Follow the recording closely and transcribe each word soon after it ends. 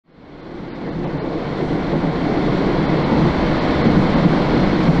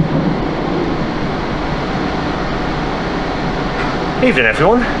Evening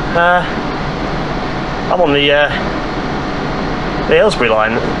everyone. I'm on the Aylesbury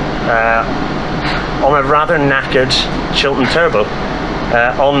line on a rather knackered Chiltern Turbo.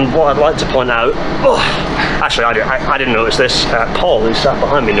 On what I'd like to point out, actually I didn't notice this, Paul who sat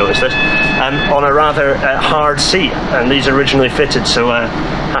behind me noticed this, on a rather hard seat, and these are originally fitted, so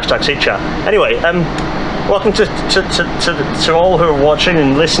hashtag seat chat. Anyway, welcome to all who are watching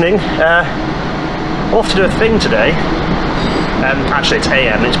and listening. I'm off to do a thing today. Actually it's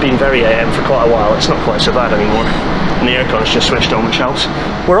AM, it's been very AM for quite a while, it's not quite so bad anymore. And the aircon's just switched on, which helps.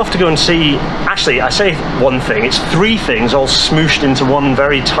 We're off to go and see, actually I say one thing, it's three things all smooshed into one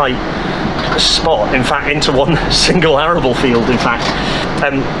very tight spot, in fact into one single arable field in fact.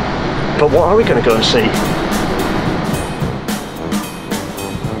 But what are we going to go and see?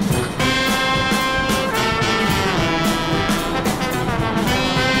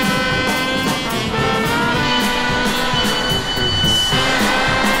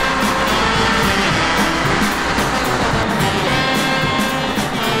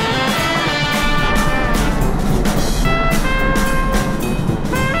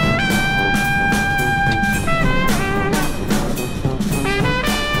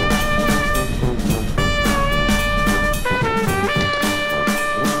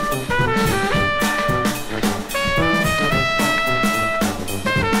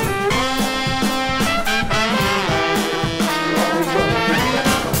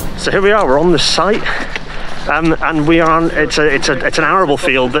 So here we are, we're on the site, and we are on, it's an arable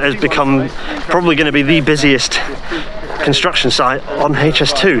field that has become probably going to be the busiest construction site on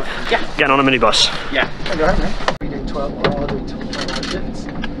HS2. Yeah. Getting on a minibus. Yeah. We did 12 shifts.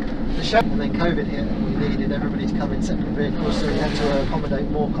 The show, and then COVID hit, and we needed everybody to come in separate vehicles, so we had to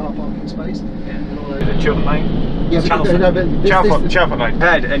accommodate more car parking space. Yeah. Chalfont Lane? Yeah, Chalfont Lane.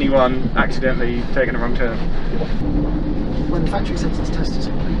 Had anyone accidentally taken a wrong turn? When the factory acceptance test is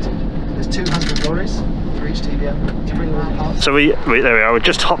completed, there's 200 lorries for each TBM to bring all the parts. So there we are, we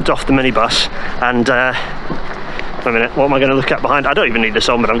just hopped off the minibus, and wait a minute, what am I going to look at behind? I don't even need this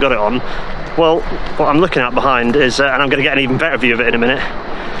on, but I've got it on. Well, what I'm looking at behind is, and I'm going to get an even better view of it in a minute,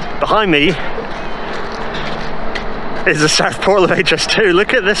 behind me is the South Portal of HS2.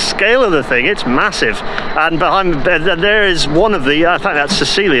 Look at the scale of the thing, it's massive. And behind there is one of the, I think that's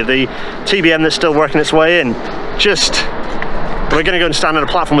Cecilia, the TBM that's still working its way in. We're going to go and stand on a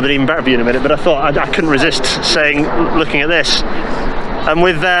platform with an even better view in a minute, but I thought I couldn't resist saying, looking at this. And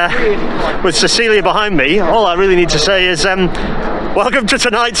with Cecilia behind me, all I really need to say is, welcome to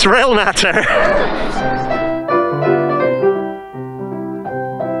tonight's Rail Natter.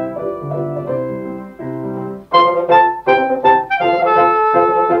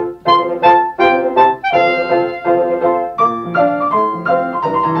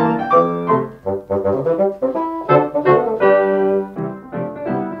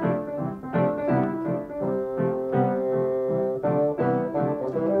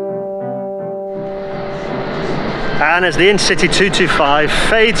 And as the In-City 225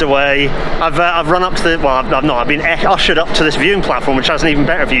 fades away, I've run up to the, well I've not, I've been ushered up to this viewing platform which has an even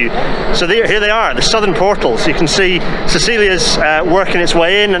better view. So here they are, the southern portals. You can see Cecilia's working its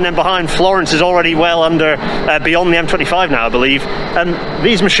way in, and then behind Florence is already well under, beyond the M25 now I believe. And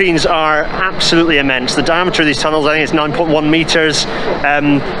these machines are absolutely immense. The diameter of these tunnels, I think it's 9.1 meters.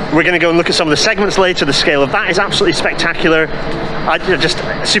 We're going to go and look at some of the segments later. The scale of that is absolutely spectacular. Just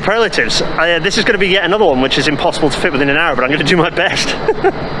superlatives. This is going to be yet another one which is impossible to fit within an hour, but I'm going to do my best.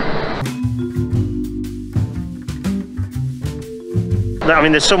 I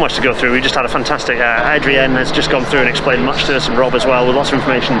mean, there's so much to go through. We just had a fantastic, Adrienne has just gone through and explained much to us, and Rob as well, with lots of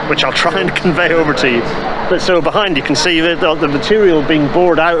information which I'll try and convey over to you. But so behind you can see the material being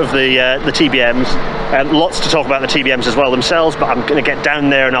bored out of the TBMs. Lots to talk about the TBMs as well themselves, but I'm going to get down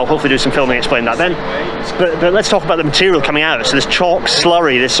there and I'll hopefully do some filming and explain that then. But let's talk about the material coming out. So this chalk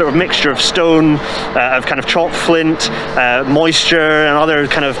slurry, this sort of mixture of stone, of kind of chalk flint, moisture and other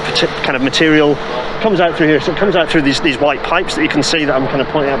kind of material comes out through here. So it comes out through these white pipes that you can see that I'm kind of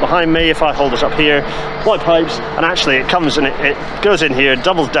pointing out behind me. If I hold this up here, white pipes, and actually it comes and it goes in here,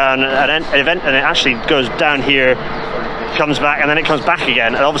 doubles down at an event, and it actually goes down here, comes back, and then it comes back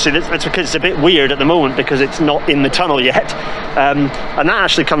again. And obviously that's because it's a bit weird at the moment because it's not in the tunnel yet. And that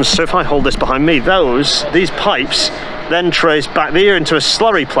actually comes, so if I hold this behind me, these pipes then trace back there into a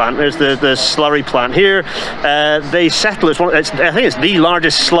slurry plant. There's the slurry plant here. They settle, I think it's the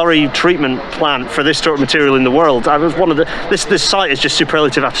largest slurry treatment plant for this sort of material in the world. This site is just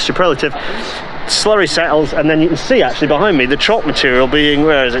superlative after superlative. slurry settles, and then you can see actually behind me the chalk material being,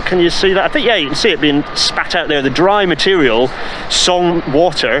 where is it? Can you see that? I think, yeah, you can see it being spat out there. The dry material, song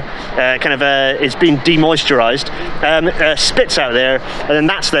water, is being demoisturized, spits out there, and then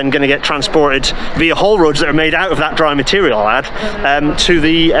that's then going to get transported via haul roads that are made out of that dry material, to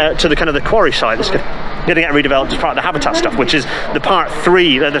the kind of the quarry site. It's going to get redeveloped as part of the habitat stuff, which is the part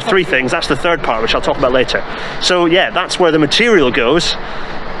 3, the 3 things. That's the 3rd part, which I'll talk about later. So yeah, that's where the material goes.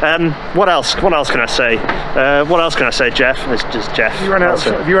 What else can I say? What else can I say, Jeff? It's just Jeff.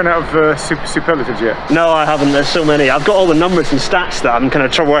 Have you run out of superlatives yet? No, I haven't. There's so many. I've got all the numbers and stats that I'm kind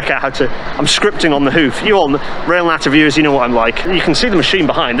of trying to work out how to. I'm scripting on the hoof. You all Rail Natter viewers, you know what I'm like. You can see the machine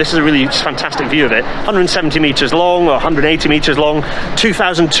behind. This is a really fantastic view of it. 170 meters long or 180 meters long,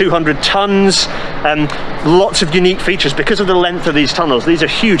 2,200 tons. Lots of unique features because of the length of these tunnels. These are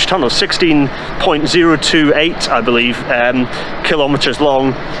huge tunnels, 16.028, I believe, kilometers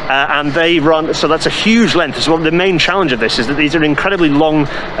long. And they run, so that's a huge length. So the main challenge of this is that these are incredibly long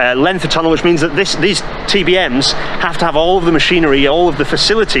length of tunnel, which means that these TBMs have to have all of the machinery, all of the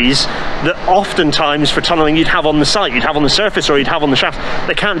facilities that oftentimes for tunneling you'd have on the site, you'd have on the surface, or you'd have on the shaft.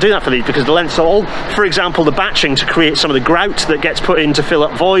 They can't do that for these because the length's all, for example, the batching to create some of the grout that gets put in to fill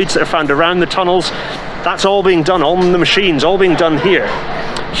up voids that are found around the tunnels. That's all being done on the machines, all being done here.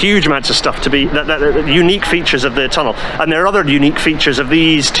 Huge amounts of stuff to be, unique features of the tunnel. And there are other unique features of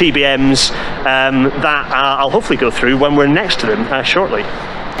these TBMs that I'll hopefully go through when we're next to them shortly.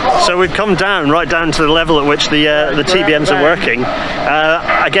 So we've come right down to the level at which the TBMs are working.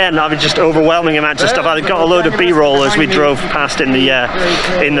 Again, I mean, just overwhelming amounts of stuff. I got a load of B-roll as we drove past in the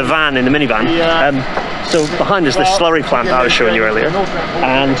minivan. So behind us, this slurry plant that I was showing you earlier,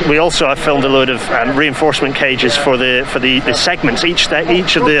 and we also have filmed a load of reinforcement cages for the segments. Each of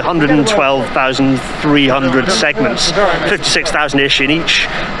the 112,300 segments, 56,000-ish in each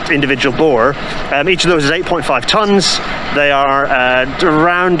individual bore. Each of those is 8.5 tons. They are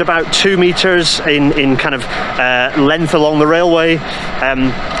around about 2 meters in kind of length along the railway.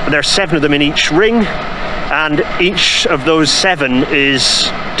 There are 7 of them in each ring, and each of those 7 is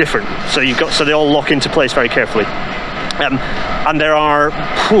different. So they all lock into place very carefully. And there are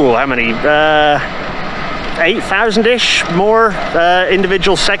how many? 8,000-ish more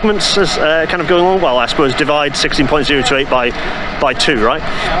individual segments as kind of going on. Well, I suppose divide 16.028 by 2, right?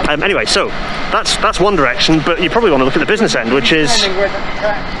 Anyway, so that's one direction, but you probably want to look at the business end, which is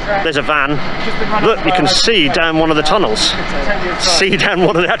there's a van. Look, you can see down one of the tunnels. See down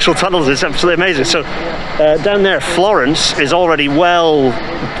one of the actual tunnels. It's absolutely amazing. So down there, Florence is already well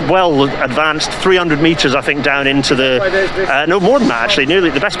advanced, 300 meters, I think, down into the no more than that actually.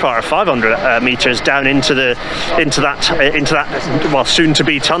 Nearly the best part of 500 meters down into that well, soon to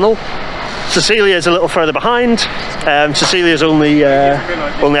be tunnel. Cecilia is a little further behind. Cecilia is only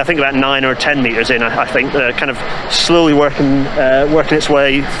I think about 9 or 10 meters in. I think kind of slowly working its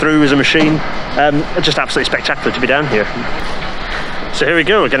way through as a machine. Just absolutely spectacular to be down here. So here we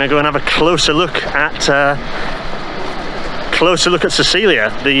go. We're going to go and have a closer look at Cecilia,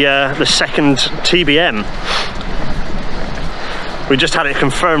 the second TBM. We just had it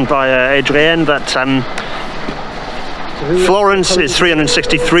confirmed by Adrienne that Florence is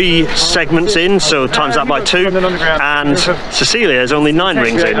 363 segments in, so times that by 2, and Cecilia is only 9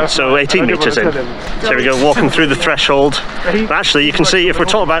 rings in, so 18 meters in. So here we go, walking through the threshold. Actually, you can see, if we're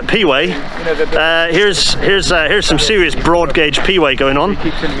talking about P-way, here's some serious broad gauge P-way going on.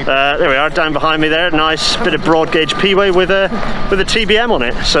 There we are, down behind me there. Nice bit of broad gauge P-way with a TBM on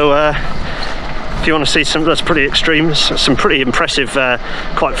it. So if you want to see some, that's pretty extreme. Some pretty impressive,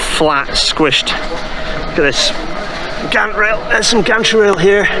 quite flat, squished. Look at this. Gant rail, there's some gantry rail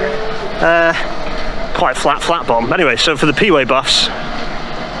here, quite flat bottom. Anyway, so for the P-way buffs,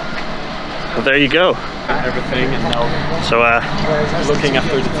 well, there you go. Everything, and now so looking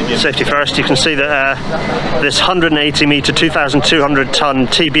after the TBM. Safety first. You can see that this 180 meter 2,200 ton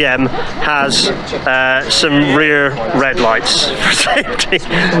TBM has some rear red lights for safety,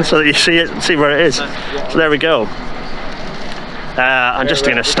 so that you see where it is. So there we go. I'm just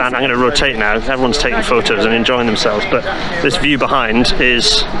going to stand, I'm going to rotate now. Everyone's taking photos and enjoying themselves, but this view behind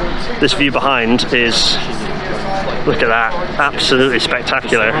is, look at that, absolutely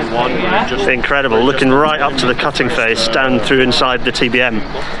spectacular, incredible, looking right up to the cutting face, down through inside the TBM,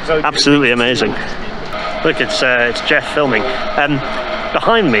 absolutely amazing. Look, it's Jeff filming.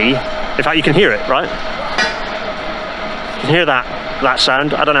 Behind me, in fact you can hear it, right? You can hear that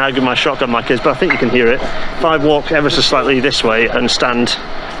sound. I don't know how good my shotgun mic is, but I think you can hear it. If I walk ever so slightly this way and stand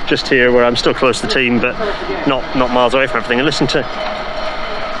just here where I'm still close to the team, but not miles away from everything, and listen to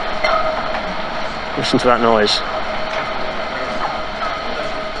that noise.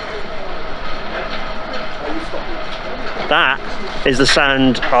 That is the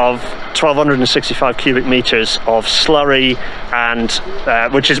sound of 1,265 cubic meters of slurry, and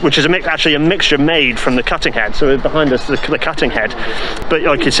which is actually a mixture made from the cutting head. So behind us, the cutting head. But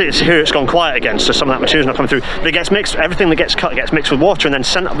you can see here it's gone quiet again, so some of that material's not coming through. But it gets mixed. Everything that gets cut gets mixed with water and then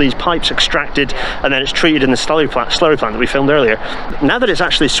sent up these pipes, extracted, and then it's treated in the slurry plant that we filmed earlier. Now that it's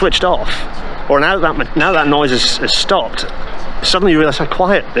actually switched off, or now that noise is stopped, suddenly you realise how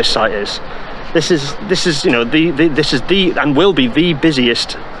quiet this site is. This is you know this is the and will be the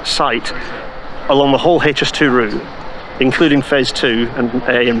busiest site along the whole HS2 route, including phase 2 and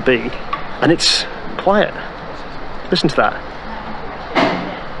A and B, and it's quiet. Listen to that.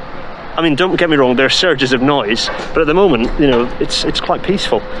 I mean, don't get me wrong, there are surges of noise, but at the moment, you know, it's quite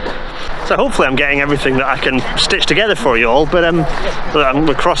peaceful. So hopefully I'm getting everything that I can stitch together for you all, but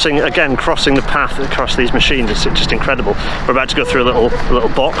we're crossing the path across these machines. It's just incredible. We're about to go through a little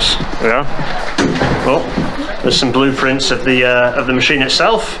box. There we are. Oh, there's some blueprints of the machine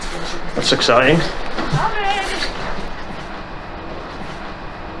itself. That's exciting.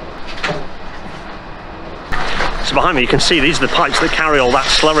 So behind me you can see these are the pipes that carry all that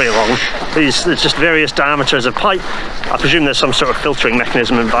slurry along. There's just various diameters of pipe. I presume there's some sort of filtering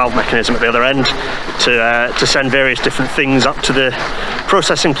mechanism and valve mechanism at the other end to send various different things up to the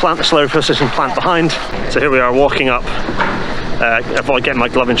processing plant, the slurry processing plant behind. So here we are walking up, avoid getting my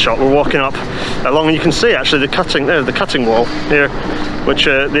glove in shot, we're walking up along, and you can see actually the cutting wall here, which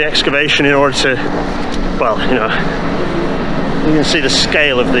the excavation in order to, well, you know, you can see the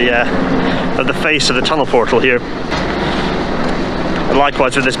scale of the face of the tunnel portal here. And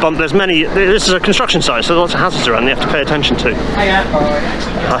likewise with this bump, this is a construction site, so there's lots of hazards around you have to pay attention to.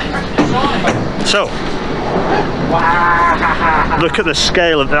 Hi. So, look at the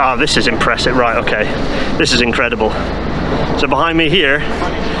scale of this is impressive. Right, okay, this is incredible. So behind me here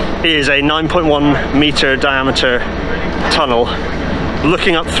is a 9.1 meter diameter tunnel,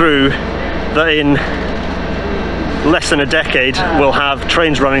 looking up through that in less than a decade we'll have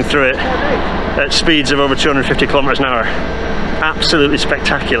trains running through it at speeds of over 250 kilometers an hour. Absolutely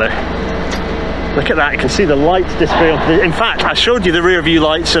spectacular. Look at that, you can see the lights disappearing. In fact, I showed you the rear view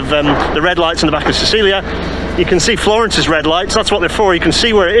lights of the red lights on the back of Cecilia. You can see Florence's red lights, that's what they're for. You can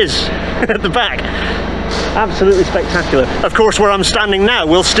see where it is at the back. Absolutely spectacular. Of course, where I'm standing now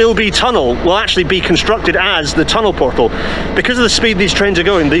will still be tunnel, will actually be constructed as the tunnel portal. Because of the speed these trains are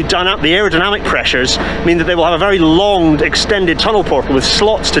going, the aerodynamic pressures mean that they will have a very long, extended tunnel portal with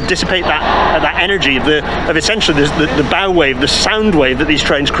slots to dissipate that energy of essentially the bow wave, the sound wave that these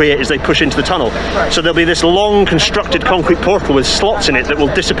trains create as they push into the tunnel. So there'll be this long constructed concrete portal with slots in it that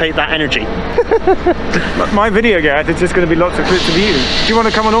will dissipate that energy. My video, Gareth, it's just going to be lots of clips of you. Do you want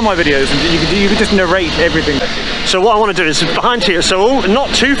to come on all my videos and you could just narrate everything? So what I want to do is behind here, so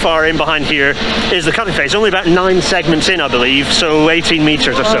not too far in behind here is the cutting phase, only about 9 segments in I believe, so 18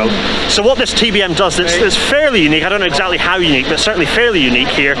 meters or so. So what this TBM does that's fairly unique, I don't know exactly how unique, but certainly fairly unique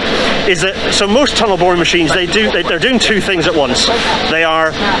here, is that, so most tunnel boring machines, they're doing 2 things at once. They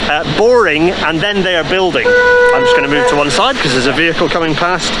are boring and then they are building. I'm just going to move to one side because there's a vehicle coming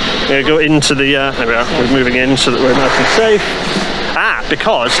past. We're going to go into the, there we are, we're moving in so that we're nice and safe.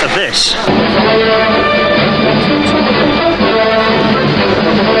 Because of this.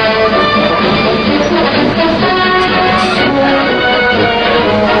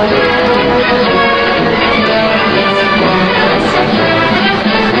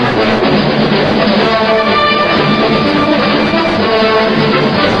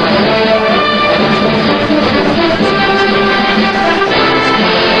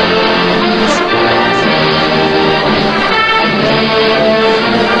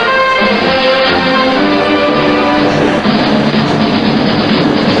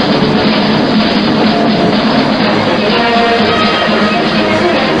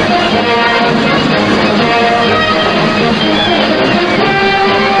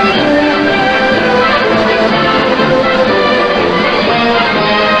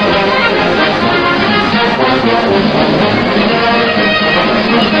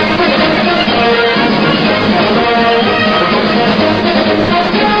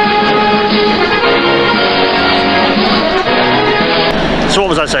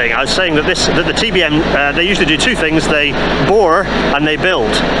 I was saying that the TBM, they usually do 2 things. They bore and they build.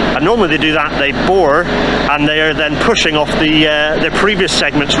 And normally they do that, they bore and they are then pushing off their previous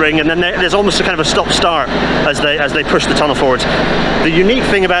segment's ring, and then there's almost a kind of a stop-start as they push the tunnel forwards. The unique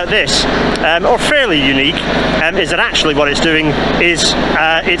thing about this, or fairly unique, is that actually what it's doing is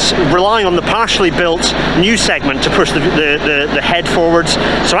it's relying on the partially built new segment to push the head forwards.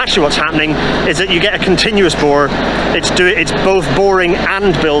 So actually what's happening is that you get a continuous bore. It's both boring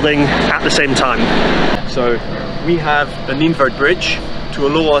and building at the same time. So we have an invert bridge to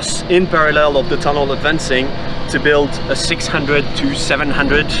allow us, in parallel of the tunnel advancing, to build a 600 to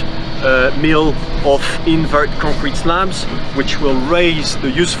 700 mil of invert concrete slabs, which will raise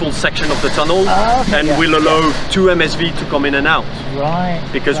the useful section of the tunnel and will allow 2 MSV to come in and out. Right.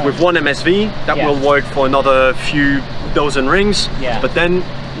 Because with 1 MSV, that will work for another few dozen rings, but then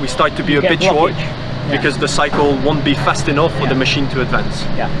we start to be a bit short because the cycle won't be fast enough for the machine to advance.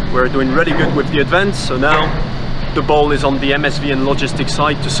 We're doing really good with the advance, so now the ball is on the MSV and logistics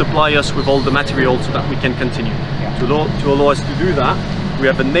side to supply us with all the material so that we can continue. To allow us to do that, we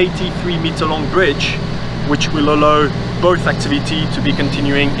have an 83-meter long bridge which will allow both activity to be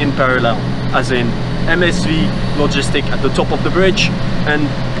continuing in parallel, as in MSV logistic at the top of the bridge and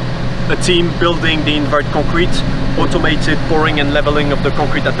a team building the invert concrete, automated pouring and leveling of the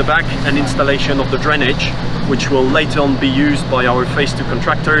concrete at the back, and installation of the drainage, which will later on be used by our phase 2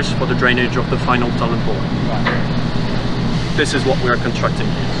 contractors for the drainage of the final tunnel bore. This is what we are constructing.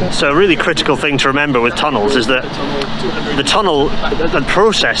 So a really critical thing to remember with tunnels is that the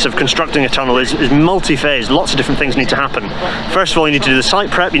process of constructing a tunnel is multi-phase. Lots of different things need to happen. First of all, you need to do the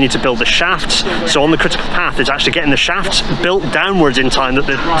site prep, you need to build the shafts. So on the critical path is actually getting the shafts built downwards in time that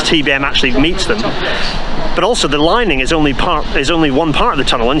the TBM actually meets them. But also the lining is only one part of the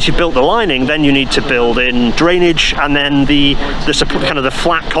tunnel. Once you've built the lining, then you need to build in drainage, and then the kind of the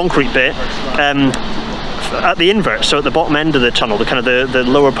flat concrete bit at the invert, so at the bottom end of the tunnel, the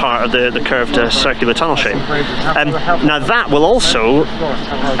lower part of the curved circular tunnel shape. Now that will also,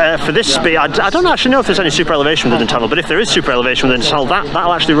 for this speed, I don't actually know if there's any super elevation within the tunnel, but if there is super elevation within the tunnel,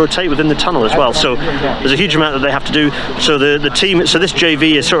 that'll actually rotate within the tunnel as well. So there's a huge amount that they have to do. So the team, so this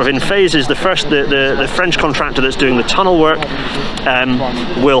JV is sort of in phases. The French contractor that's doing the tunnel work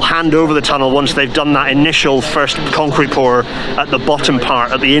will hand over the tunnel once they've done that initial first concrete pour at the bottom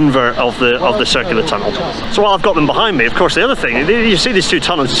part, at the invert of the circular tunnel. So while I've got them behind me, of course, the other thing, you see these two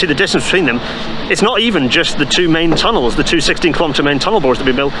tunnels, you see the distance between them. It's not even just the two main tunnels, the two 16-kilometre main tunnel bores that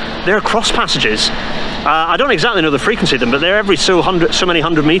we built. They're cross passages. I don't exactly know the frequency of them, but they're every so many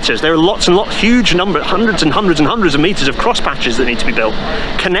hundred metres. There are lots and lots, huge number, hundreds and hundreds and hundreds of metres of cross patches that need to be built,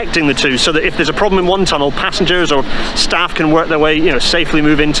 connecting the two, so that if there's a problem in one tunnel, passengers or staff can work their way, safely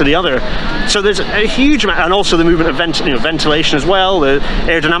move into the other. So there's a huge amount, and also the movement of ventilation as well, the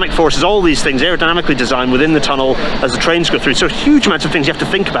aerodynamic forces, all these things aerodynamically designed within the tunnel as the trains go through. So huge amounts of things you have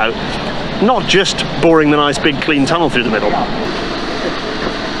to think about, not just boring the nice big clean tunnel through the middle.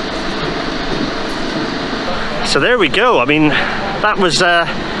 So there we go. I mean, that was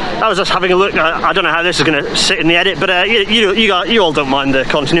us having a look. I don't know how this is going to sit in the edit, but you all don't mind the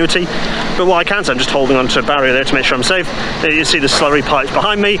continuity. But what I can say, I'm just holding onto a barrier there to make sure I'm safe. You see the slurry pipes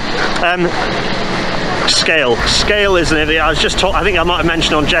behind me. Scale isn't it? I think I might have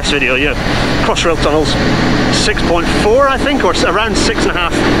mentioned on Jeff's video, crossrail tunnels, 6.4 I think, or around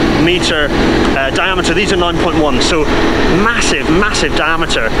 6.5 metre diameter. These are 9.1, so massive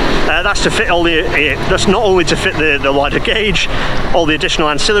diameter. That's to fit all that's not only to fit the wider gauge, all the additional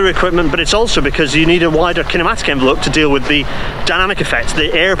ancillary equipment, but it's also because you need a wider kinematic envelope to deal with the dynamic effects,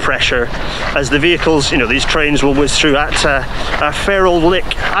 the air pressure, as the vehicles, these trains will whiz through at a fair old lick.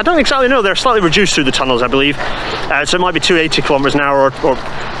 I don't exactly know, they're slightly reduced through the tunnels, I believe, so it might be 280 kilometers an hour, or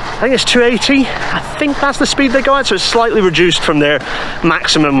I think it's 280. I think that's the speed they go at, so it's slightly reduced from their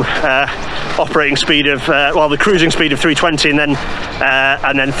maximum operating speed of, the cruising speed of 320, and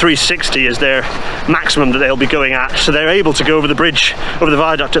then 360 is their maximum that they'll be going at. So they're able to go over the bridge, over the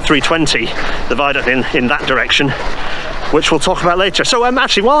viaduct at 320, the viaduct in that direction, which we'll talk about later. So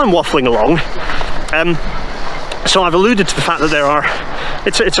actually, while I'm waffling along, so I've alluded to the fact that there are,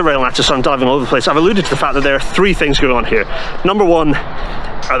 it's a rail natter, so I'm diving all over the place. I've alluded to the fact that there are three things going on here. Number one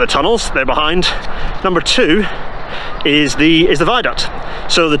are the tunnels, they're behind. Number two is the viaduct.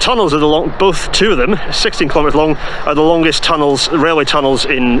 So the tunnels are both two of them, 16 kilometres long, are the longest tunnels, railway tunnels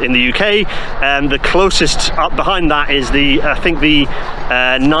in the UK. The closest up behind that is I think the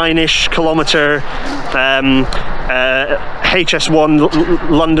 9-ish kilometre HS1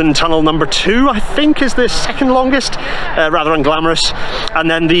 London tunnel number 2, I think, is the second longest, rather unglamorous. And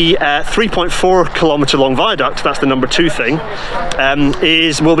then the 3.4 kilometre long viaduct, that's the number 2 thing,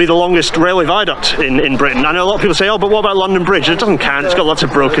 will be the longest railway viaduct in Britain. I know a lot of people say, oh, but what about London Bridge? It doesn't count, it's got lots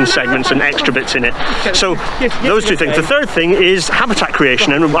of broken segments and extra bits in it. So those two things. The third thing is habitat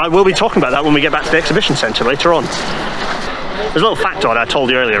creation, and I will be talking about that when we get back to the exhibition centre later on. there's a little factoid I told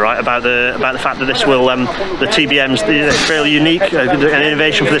you earlier, right, about the fact that this will the TBMs, they're fairly unique, an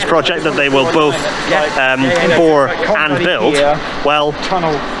innovation for this project, that they will both bore and build. Well,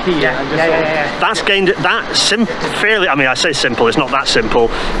 tunnel here. that's gained that fairly. I mean, I say simple, it's not that simple.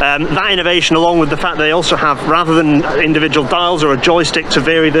 That innovation, along with the fact that they also have, rather than individual dials or a joystick to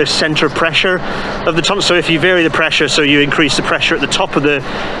vary the center pressure of the tunnel. So if you vary the pressure, so you increase the pressure at the top of the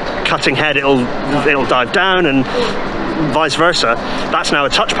cutting head, it'll dive down, and vice versa. That's now a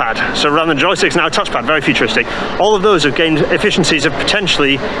touchpad. So rather than joysticks, now a touchpad, very futuristic. All of those have gained efficiencies of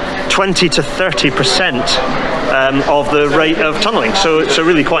potentially 20 to 30% of the rate of tunneling. So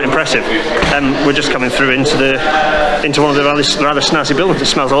really quite impressive. We're just coming through into one of the rather snazzy buildings. It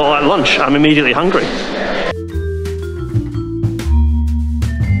smells a lot like lunch. I'm immediately hungry.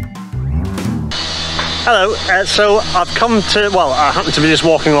 Hello, so I've come to, well, I happen to be just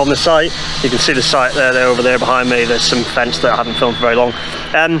walking along the site. You can see the site there over there behind me. There's some fence that I haven't filmed for very long.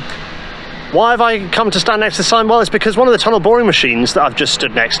 Why have I come to stand next to the sign? Well, it's because one of the tunnel boring machines that I've just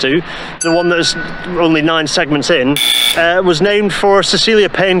stood next to, the one that's only 9 segments in, was named for Cecilia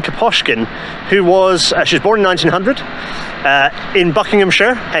Payne-Koposchkin, who was, she was born in 1900 in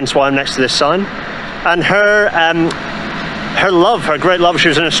Buckinghamshire, hence why I'm next to this sign. And her great love, she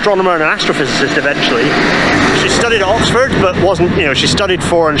was an astronomer and an astrophysicist eventually. She studied at Oxford, but wasn't, she studied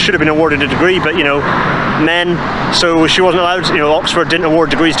for and should have been awarded a degree, but, men, so she wasn't allowed, Oxford didn't award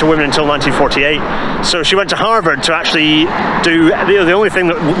degrees to women until 1948. So she went to Harvard to actually do, the only thing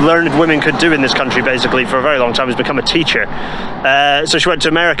that learned women could do in this country, basically, for a very long time, was become a teacher. So she went to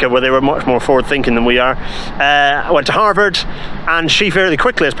America, where they were much more forward-thinking than we are. Went to Harvard, and she fairly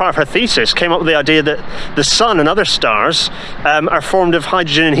quickly, as part of her thesis, came up with the idea that the sun and other stars are formed of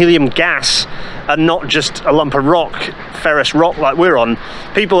hydrogen and helium gas, and not just a lump of rock, ferrous rock like we're on.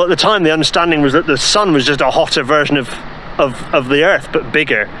 People at the time, the understanding was that the sun was just a hotter version of the Earth, but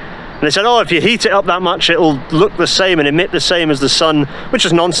bigger. And they said, oh, if you heat it up that much, it'll look the same and emit the same as the sun, which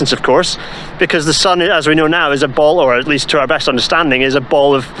is nonsense, of course, because the sun, as we know now, is a ball, or at least to our best understanding, is a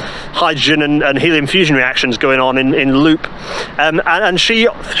ball of hydrogen and helium fusion reactions going on in loop. And she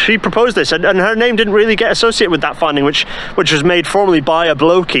proposed this, and her name didn't really get associated with that finding, which was made formally by a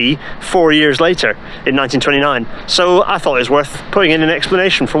blokey 4 years later, in 1929. So I thought it was worth putting in an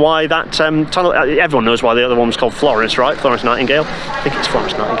explanation for why that tunnel, everyone knows why the other one was called Florence, right? Florence Nightingale. I think it's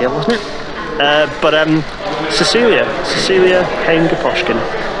Florence Nightingale, wasn't it? But Cecilia Payne-Koposchkin.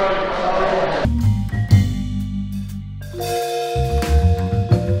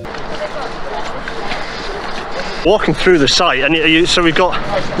 Walking through the site, and so we've got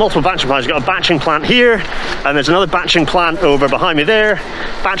multiple batching plants. We've got a batching plant here, and there's another batching plant over behind me there.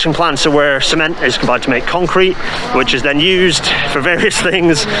 Batching plants are where cement is combined to make concrete, which is then used for various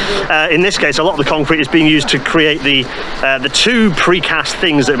things. In this case, a lot of the concrete is being used to create the 2 precast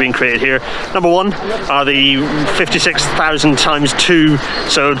things that are being created here. Number one are the 56,000 times 2,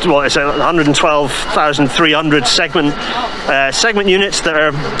 so well, it's 112,300 segment units that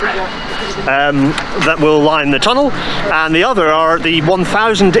are that will line the tunnel, and the other are the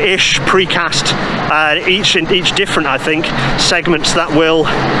 1,000-ish precast, each different, I think, segments that will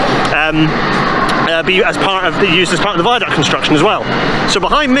be used as part of the viaduct construction as well. So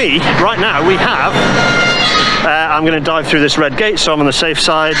behind me right now we have, I'm going to dive through this red gate, so I'm on the safe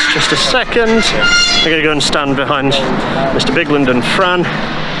side. Just a second. I'm going to go and stand behind Mr. Bigland and Fran.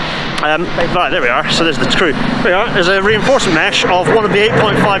 Right, there we are. So there's the crew. There we are. There's a reinforcement mesh of one of the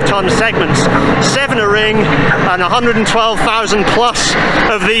 8.5 ton segments, 7 a ring, and 112,000 plus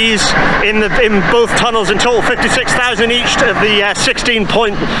of these in both tunnels in total, 56,000 each of the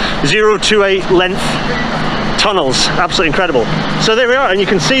 16.028 length tunnels. Absolutely incredible. So there we are, and you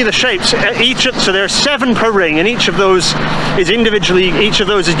can see the shapes. So there are 7 per ring, and each of those is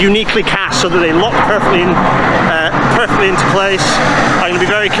uniquely cast so that they lock perfectly into place. I'm going to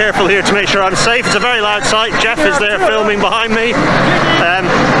be very careful here to make sure I'm safe. It's a very loud site. Jeff is there filming behind me.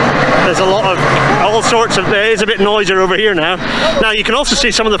 There's a lot of all sorts of, there is a bit noisier over here now. Now you can also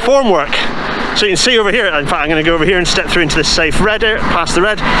see some of the formwork. So you can see over here, in fact I'm going to go over here and step through into this safe red, past the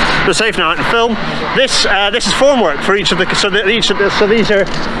red. We're safe now to film. This is formwork for each of the, so these are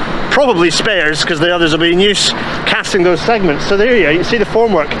probably spares because the others will be in use casting those segments. So there you see the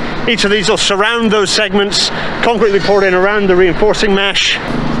formwork. Each of these will surround those segments, concretely poured in around the reinforcing mesh.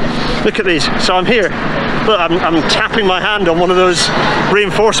 Look at these. So I'm here. Look, I'm tapping my hand on one of those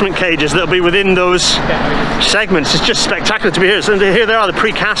reinforcement cages that'll be within those segments. It's just spectacular to be here. So here they are, the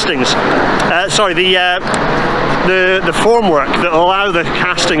pre-castings. The the formwork that will allow the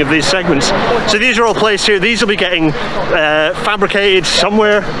casting of these segments. So these are all placed here. These will be getting fabricated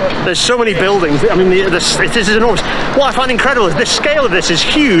somewhere. There's so many buildings. I mean, this is enormous. What I find incredible is the scale of this is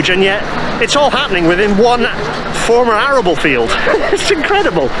huge, and yet it's all happening within one former arable field. It's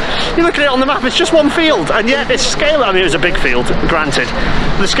incredible. You look at it on the map, it's just one field, and yet its scale, I mean, it was a big field, granted.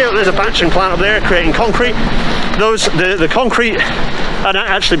 The scale, there's a batching plant up there creating concrete. The concrete, and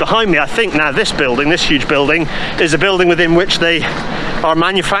actually behind me, I think now this building, this huge building, is a building within which they are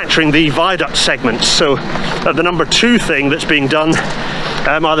manufacturing the viaduct segments. So the number 2 thing that's being done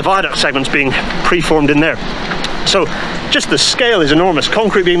are the viaduct segments being preformed in there. So just the scale is enormous.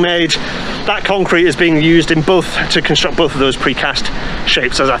 Concrete being made, that concrete is being used in both to construct both of those precast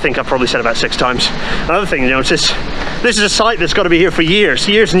shapes, as I think I've probably said about 6 times. Another thing you notice, this is a site that's got to be here for years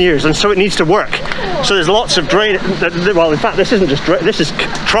and years, and so it needs to work. So there's lots of drain, well in fact this isn't just this is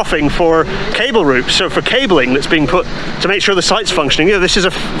troughing for cable routes, so for cabling that's being put to make sure the site's functioning. You know, this is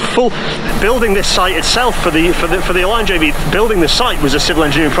a full, building this site itself for the Align JV, building the site was a civil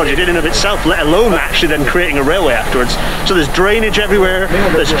engineering project in and of itself, let alone actually then creating a railway afterwards. So there's drainage everywhere,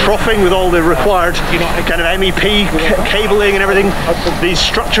 there's troughing with all the required kind of MEP cabling and everything. These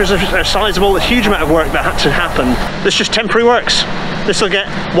structures are sizable, a huge amount of work that had to happen. This just temporary works. This will get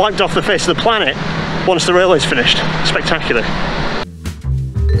wiped off the face of the planet once the railway's finished. Spectacular.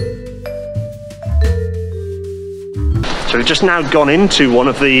 So we've just now gone into one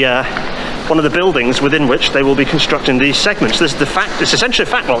of the buildings within which they will be constructing these segments. This is the it's essentially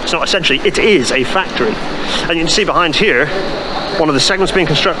a well, it's not essentially, it is a factory. And you can see behind here, one of the segments being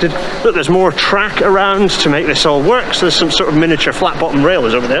constructed. Look, there's more track around to make this all work. So there's some sort of miniature flat bottom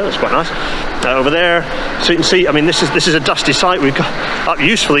railers over there, that's quite nice. Over there, so you can see, I mean, this is a dusty site. We've got,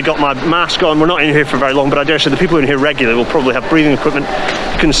 usefully got my mask on. We're not in here for very long, but I dare say the people in here regularly will probably have breathing equipment.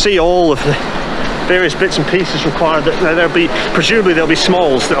 You can see all of the various bits and pieces required. That presumably there'll be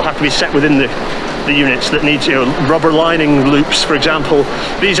smalls that'll have to be set within the units that need, you know, rubber lining loops, for example.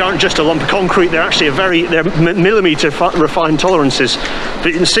 These aren't just a lump of concrete, they're actually they're millimetre refined tolerances. But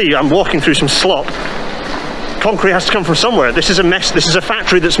you can see I'm walking through some slop. Concrete has to come from somewhere. This is a mess. This is a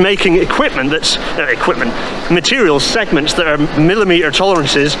factory that's making equipment that's materials segments that are millimetre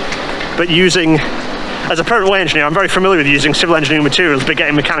tolerances, but using, as a permanent way engineer, I'm very familiar with using civil engineering materials but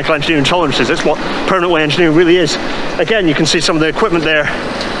getting mechanical engineering tolerances. That's what permanent way engineering really is. Again, you can see some of the equipment there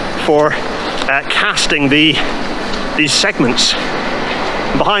for casting these segments.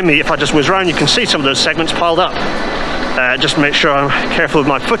 And behind me, if I just whiz around, you can see some of those segments piled up. Just to make sure I'm careful with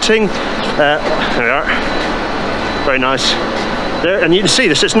my footing. There we are. Very nice. There, and you can see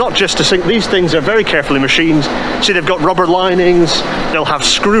this, it's not just a single, these things are very carefully machined. See, they've got rubber linings, they'll have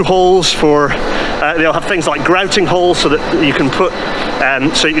screw holes for, they'll have things like grouting holes so that you can put,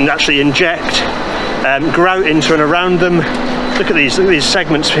 so you can actually inject grout into and around them. Look at these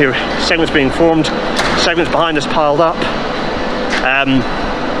segments here, segments being formed, segments behind us piled up.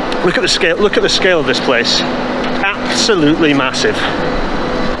 Look at the scale of this place. Absolutely massive.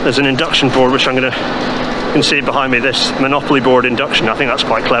 There's an induction board which you can see behind me, this Monopoly board induction. I think that's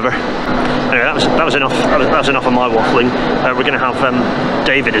quite clever. Anyway, that was enough of my waffling. We're going to have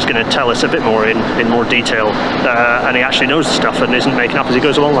David is going to tell us a bit more in more detail, and he actually knows the stuff and isn't making up as he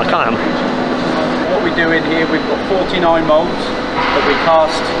goes along like I am. What we do in here, we've got 49 moulds that we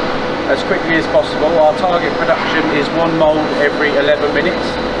cast as quickly as possible. Our target production is 1 mould every 11 minutes.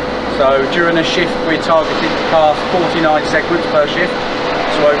 So during a shift we're targeted to cast 49 segments per shift.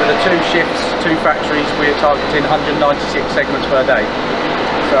 So over the 2 shifts, 2 factories, we're targeting 196 segments per day.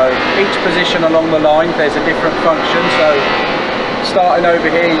 So each position along the line, there's a different function. So starting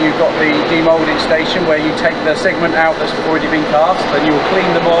over here, you've got the demoulding station where you take the segment out that's already been cast, and you'll clean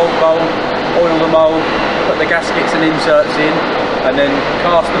the mould, oil the mould, put the gaskets and inserts in, and then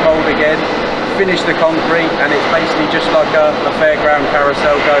cast the mould again, finish the concrete, and it's basically just like a fairground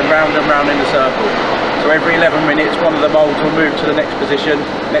carousel going round and round in a circle. So every 11 minutes one of the moulds will move to the next position,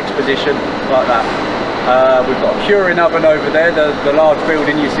 like that. We've got a curing oven over there, the large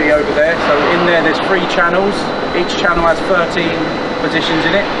building you see over there. So in there's 3 channels, each channel has 13 positions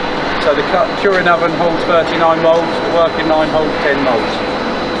in it. So the curing oven holds 39 moulds, the working line holds 10 moulds.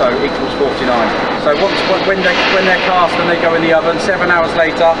 So equals 49. So when they're cast and they go in the oven, 7 hours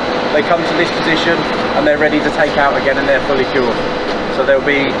later they come to this position and they're ready to take out again and they're fully cured. So they'll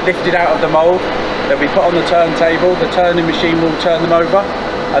be lifted out of the mould, they'll be put on the turntable, the turning machine will turn them over,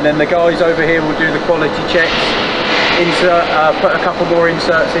 and then the guys over here will do the quality checks, put a couple more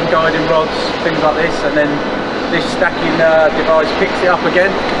inserts in, guiding rods, things like this, and then this stacking device picks it up again,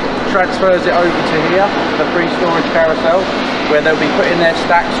 transfers it over to here, the pre-storage carousel, where they'll be putting their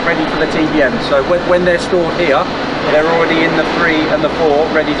stacks ready for the TBM. So when they're stored here, they're already in the 3 and the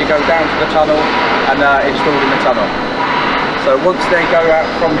 4, ready to go down to the tunnel and installed in the tunnel. So once they go out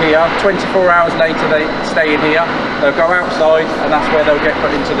from here, 24 hours later they stay in here, they'll go outside and that's where they'll get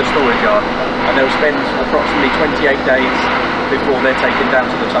put into the storage yard. And they'll spend approximately 28 days before they're taken down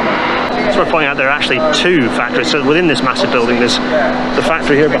to the tunnel. So we're pointing out there are actually 2 factories. So within this massive building there's the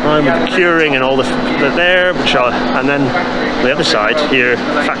factory here behind with the curing and all the there, which are, and then on the other side here,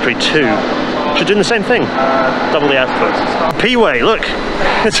 factory 2, which are doing the same thing, double the output. P-way, look,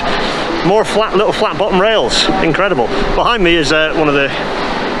 it's more little flat bottom rails, incredible. Behind me is one of the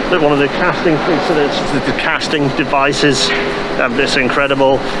casting things, so the casting devices. It's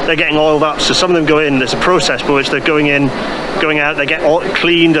incredible. They're getting oiled up, so some of them go in. There's a process by which they're going in, going out. They get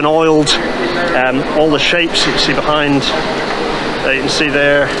cleaned and oiled. All the shapes you can see behind, you can see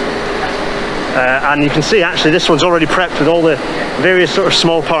there. And you can see actually this one's already prepped with all the various sort of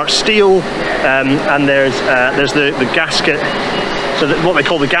small parts steel, and there's the gasket. So what they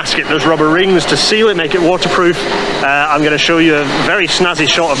call the gasket, those rubber rings to seal it, make it waterproof. I'm going to show you a very snazzy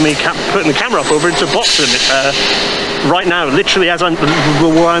shot of me putting the camera up over it to box them. Right now, literally as I'm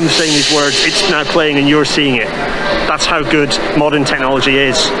saying these words, it's now playing and you're seeing it. That's how good modern technology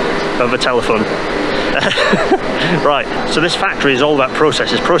is of a telephone. Right, so this factory is all about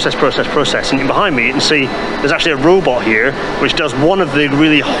processes, process. And behind me you can see there's actually a robot here which does one of the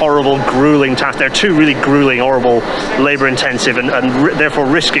really horrible, grueling tasks. There are 2 really grueling, horrible, labour intensive and therefore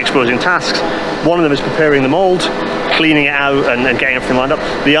risk exposing tasks. One of them is preparing the mould, cleaning it out and getting everything lined up.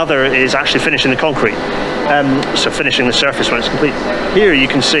 The other is actually finishing the concrete, so finishing the surface when it's complete. Here you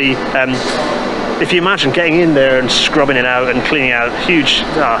can see if you imagine getting in there and scrubbing it out and cleaning out, huge,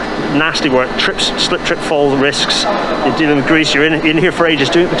 nasty work, slip, trip, fall risks. You're dealing with grease, you're in here for ages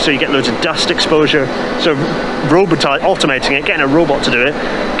doing it, so you get loads of dust exposure. So automating it, getting a robot to do it,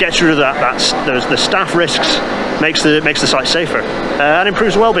 gets rid of the staff risks, makes the site safer, and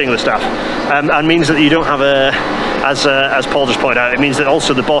improves the well-being of the staff, and means that you don't have as Paul just pointed out, it means that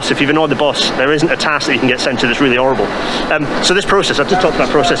also the boss, if you've annoyed the boss, there isn't a task that you can get sent to that's really horrible. So this process, I've just talked about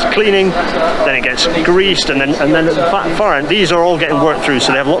process cleaning, then it gets greased, and then at the far end, these are all getting worked through,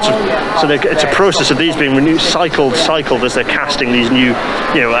 so they have lots of, it's a process of these being renewed, cycled as they're casting these new,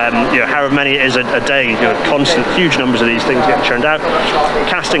 however many it is a day, constant, huge numbers of these things get churned out,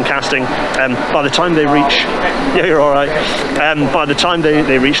 casting, by the time they reach, yeah, you're all right, by the time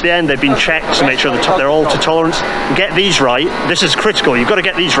they reach the end, they've been checked to make sure they're all to tolerance. Get these right, this is critical, you've got to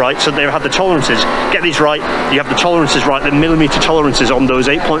get these right so they have the tolerances. Get these right, you have the tolerances right, the millimetre tolerances on those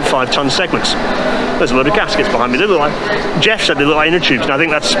 8.5 tonne segments. There's a load of gaskets behind me, they look like, Jeff said they look like inner tubes, and I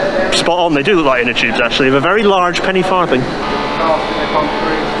think that's spot on, they do look like inner tubes actually, of a very large penny farthing.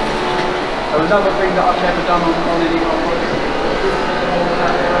 Another thing that I've never done on any of my projects.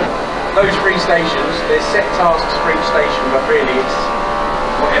 Those 3 stations, there's set tasks for each station, but really it's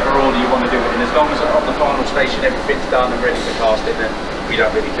whatever order you want to do it in. As long as on the final station everything's done and ready for casting, then we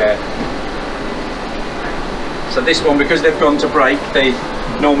don't really care. So this one, because they've gone to break, they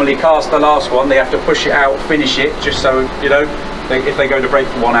normally cast the last one, they have to push it out, finish it, just so, if they go to break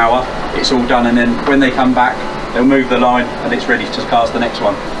for 1 hour, it's all done, and then when they come back, they'll move the line and it's ready to cast the next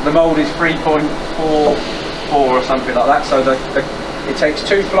one. The mould is 3.44 or something like that, so it takes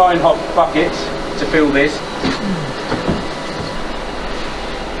 2 flying hot buckets to fill this.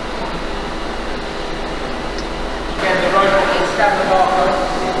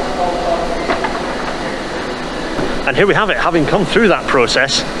 And here we have it, having come through that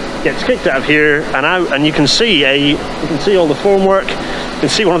process, gets kicked out of here and out, and you can see all the formwork. You can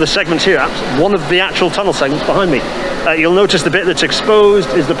see one of the segments here, one of the actual tunnel segments behind me. You'll notice the bit that's exposed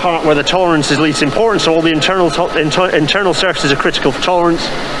is the part where the tolerance is least important, so all the internal surfaces are critical for tolerance.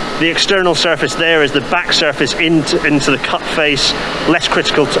 The external surface there is the back surface into the cut face, less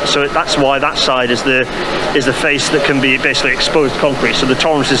critical, so that's why that side is the face that can be basically exposed concrete. So the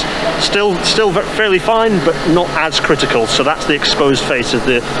tolerance is still fairly fine, but not as critical. So that's the exposed face of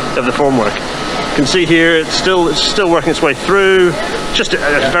the formwork. You can see here it's still working its way through. Just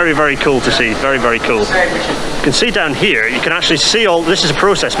very, very cool to see. Very, very cool. You can see down here, you can actually see this is a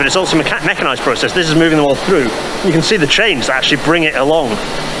process, but it's also a mechanized process. This is moving them all through. You can see the chains that actually bring it along.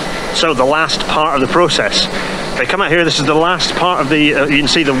 So the last part of the process. They come out here, this is the last part of the, you can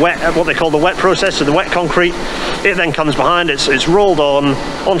see the what they call the wet process, so the wet concrete. It then comes behind, it's rolled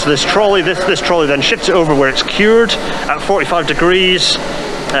onto this trolley. This trolley then shifts it over where it's cured at 45 degrees.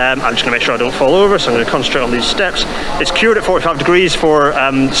 I'm just going to make sure I don't fall over, so I'm going to concentrate on these steps. It's cured at 45 degrees for,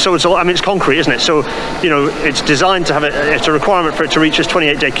 so it's a lot, I mean, it's concrete, isn't it? So, you know, it's designed to have it, it's a requirement for it to reach its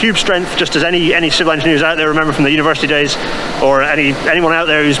 28-day cube strength, just as any civil engineers out there remember from the university days, or anyone out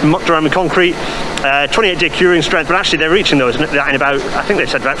there who's mucked around with concrete. 28-day curing strength, but actually they're reaching those in about, I think they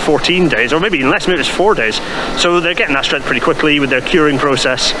said about 14 days, or maybe even less, maybe it's 4 days. So they're getting that strength pretty quickly with their curing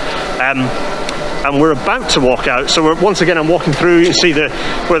process. And we're about to walk out, so once again I'm walking through. You can see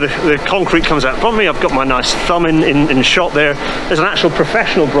where the concrete comes out from me. I've got my nice thumb in shot there. There's an actual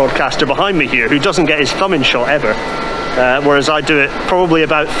professional broadcaster behind me here who doesn't get his thumb in shot ever, whereas I do it probably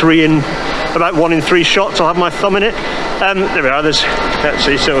about 1 in 3 shots I'll have my thumb in it. There we are, let's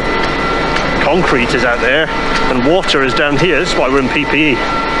see, so concrete is out there and water is down here. That's why we're in PPE.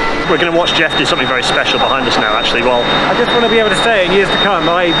 We're going to watch Jeff do something very special behind us now, actually. Well, I just want to be able to say in years to come,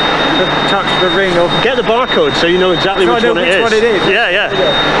 I touch the ring or get the barcode so you know exactly which one it is. Yeah.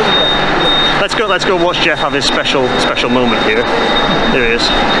 Let's go watch Jeff have his special moment here. There he is.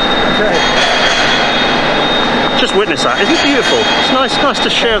 Okay. Just witness that. Isn't it beautiful? It's nice to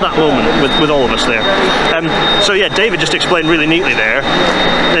share that moment with all of us there. So yeah, David just explained really neatly there.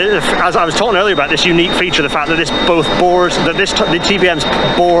 As I was talking earlier about this unique feature, the fact that this both bores, the TBMs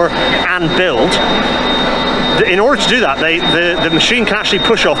bore and build. In order to do that, the machine can actually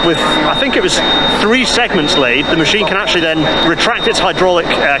push off with, I think it was 3 segments laid. The machine can actually then retract its hydraulic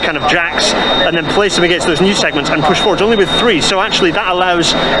kind of jacks and then place them against those new segments and push forwards only with 3. So actually that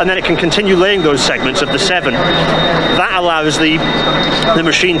allows, and then it can continue laying those segments of the 7. That allows the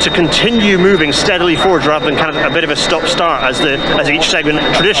machine to continue moving steadily forwards rather than kind of a bit of a stop-start as each segment.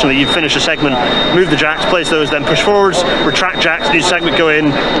 Traditionally, you finish a segment, move the jacks, place those, then push forwards, retract jacks, new segment go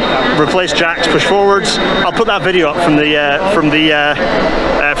in, replace jacks, push forwards. I'll put that video up from the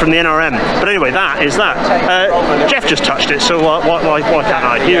NRM. But anyway, that is that. Jeff just touched it, so why can't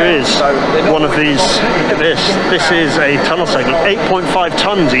I? Here is one of these. Look at this. This is a tunnel segment. 8.5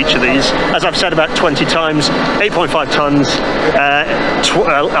 tons each of these. As I've said about 20 times, 8.5 tons,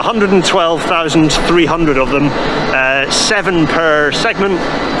 112,300 of them, 7 per segment.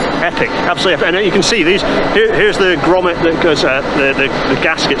 Epic, absolutely epic. And you can see these. Here's the grommet that goes, the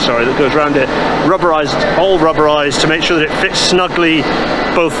gasket, sorry, that goes around it, rubberized, all rubberized to make sure that it fits snugly,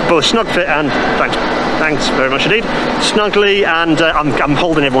 both snug fit and thanks very much indeed, snugly. And I'm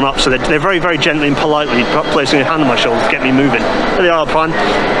holding everyone up so they're very, very gently and politely placing a hand on my shoulder to get me moving. There they are, fine.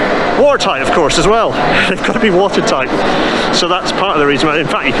 Watertight, of course, as well. They've got to be watertight. So that's part of the reason. In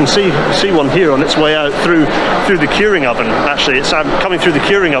fact, you can see one here on its way out through the curing oven. Actually, it's coming through the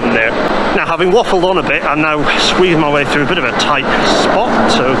curing oven there. Now, having waffled on a bit, I'm now squeezing my way through a bit of a tight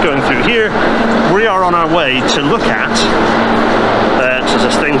spot. So going through here, we are on our way to look at. So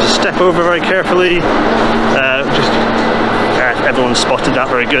this thing to step over very carefully. Everyone spotted that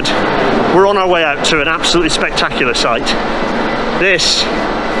very good. We're on our way out to an absolutely spectacular site. This.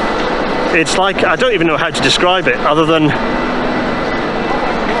 It's like, I don't even know how to describe it other than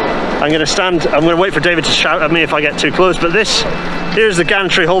I'm going to wait for David to shout at me if I get too close, but here's the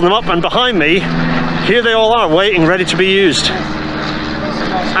gantry holding them up, and behind me, here they all are waiting, ready to be used.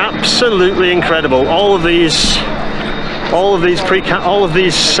 Absolutely incredible. All of these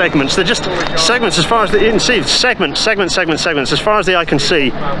segments, they're just segments as far as you can see, segments as far as the eye can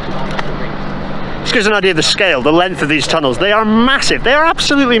see. This gives an idea of the scale, the length of these tunnels. They are massive. They are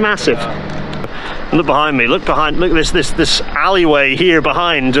absolutely massive. Look behind me. Look at this alleyway here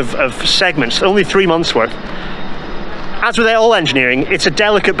behind of segments. Only 3 months worth. As with all engineering, it's a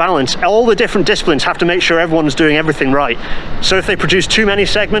delicate balance. All the different disciplines have to make sure everyone's doing everything right. So if they produce too many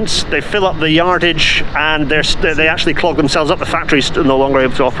segments, they fill up the yardage and they actually clog themselves up. The factory's no longer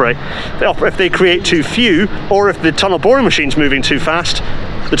able to operate. If they create too few, or if the tunnel boring machine's moving too fast,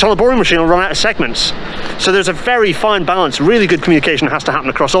 the tunnel boring machine will run out of segments. So there's a very fine balance. Really good communication has to happen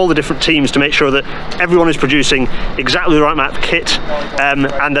across all the different teams to make sure that everyone is producing exactly the right amount of kit, and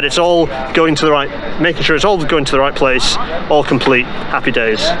that it's all going to the right, making sure it's all going to the right place, all complete. Happy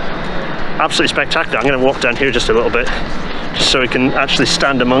days. Absolutely spectacular. I'm going to walk down here just a little bit, just so we can actually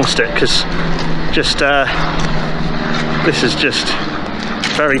stand amongst it, because this is just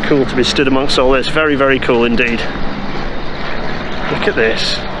very cool to be stood amongst all this. Very, very cool indeed. Look at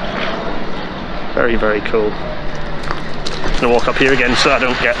this. Very, very cool. I'm gonna walk up here again so I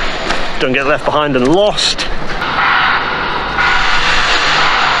don't get left behind and lost.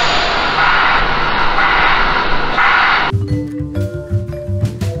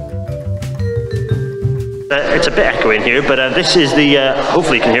 it's a bit echoey in here, but this is the,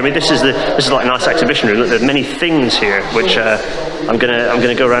 hopefully you can hear me, this is like a nice exhibition room. Look, there are many things here which I'm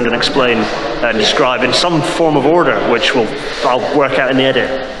gonna go around and explain and describe in some form of order, which I'll work out in the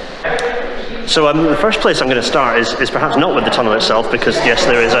edit. So the first place I'm going to start is perhaps not with the tunnel itself, because yes,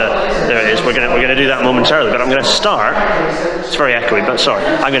 there it is. We're going to do that momentarily, but I'm going to start. It's very echoey, but sorry.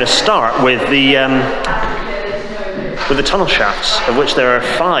 I'm going to start with the tunnel shafts, of which there are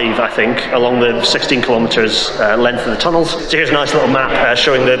 5, I think, along the 16 kilometres length of the tunnels. So here's a nice little map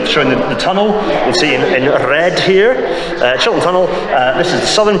showing the tunnel. You'll see in red here, Chiltern Tunnel. This is the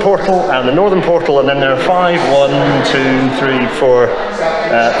southern portal and the northern portal, and then there are 5, 1, 2, 3, 4,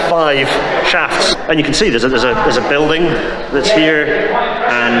 5 shafts. And you can see there's a building that's here,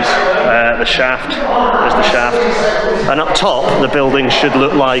 and the shaft. There's the shaft. And up top, the building should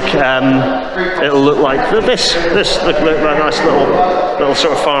look like it'll look like this. Look, a nice little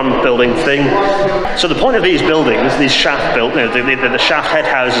sort of farm building thing. So the point of these buildings, these shaft built, the shaft head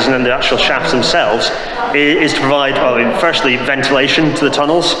houses and then the actual shafts themselves, is to provide, well, firstly, ventilation to the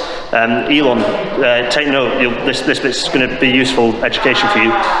tunnels. Elon, take note, this bit's going to be useful education for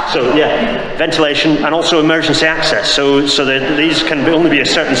you. So yeah, ventilation and also emergency access. So these can only be a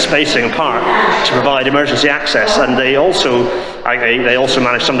certain spacing apart to provide emergency access, and they also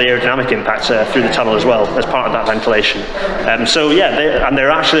manage some of the aerodynamic impacts through the tunnel as well as part of that ventilation. So yeah, they're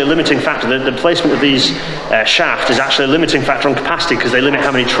actually a limiting factor. The placement of these shafts is actually a limiting factor on capacity, because they limit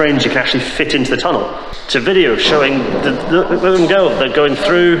how many trains you can actually fit into the tunnel. It's a video showing let them go. They're going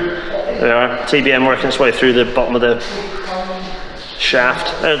through. There they are. TBM working its way through the bottom of the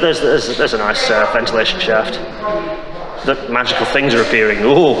shaft. There's a nice ventilation shaft. Look, magical things are appearing.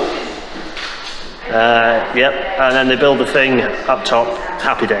 Oh. Yep, and then they build the thing up top.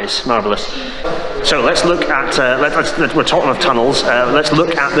 Happy days, marvellous. So let's look at, we're talking of tunnels, let's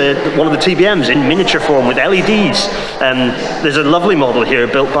look at one of the TBMs in miniature form with LEDs. There's a lovely model here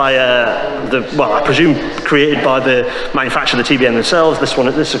built by, I presume created by the manufacturer of the TBM themselves.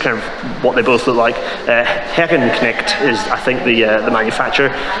 This is kind of what they both look like. Herrenknecht is, I think, the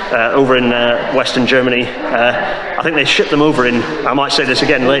manufacturer over in Western Germany. I think they ship them over in, I might say this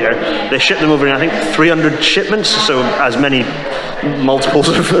again later, they ship them over in, I think, 300 shipments, so as many multiples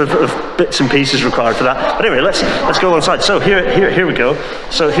of bits and pieces required for that. But anyway, let's go inside. So here we go.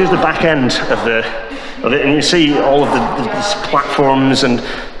 So here's the back end of it, and you see all of these platforms, and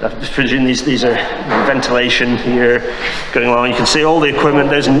I presume these are ventilation here going along. You can see all the equipment.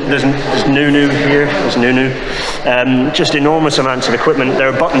 There's Nunu here. There's Nunu. Just enormous amounts of equipment. There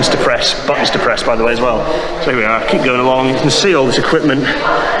are buttons to press by the way as well. So here we are. Keep going along. You can see all this equipment,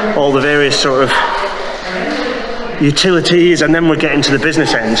 all the various sort of utilities, and then we're getting to the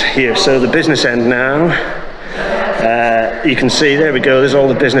business end here. So the business end now, you can see, there we go, there's all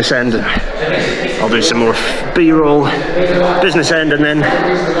the business end. I'll do some more B-roll. Business end, and then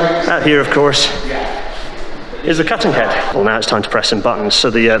out here, of course, is the cutting head. Well, now it's time to press some buttons. So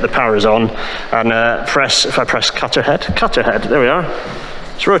the power is on, and if I press cutter head, there we are.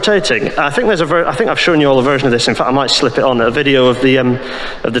 It's rotating. I think I've shown you all a version of this. In fact, I might slip it on a video of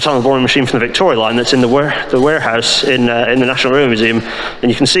the tunnel boring machine from the Victoria line that's in the warehouse in the National Railway Museum,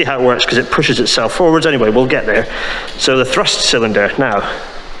 and you can see how it works because it pushes itself forwards. Anyway, we'll get there. So the thrust cylinder now.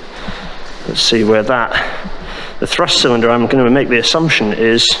 Let's see where the thrust cylinder, I'm going to make the assumption,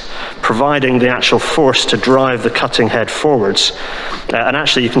 is providing the actual force to drive the cutting head forwards. And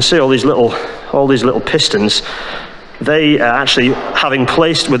actually, you can see all these little pistons. They actually, having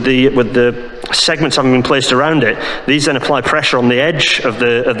placed with the segments having been placed around it, these then apply pressure on the edge of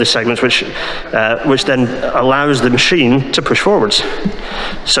the segments, which then allows the machine to push forwards.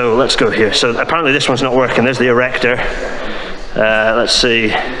 So let's go here. So apparently this one's not working. There's the erector. Let's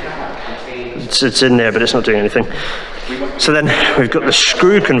see. It's in there, but it's not doing anything. So then we've got the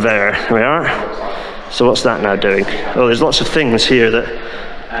screw conveyor. There we are. So what's that now doing? Oh, there's lots of things here that.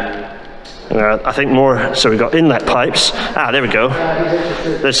 I think more, so we've got inlet pipes. There we go.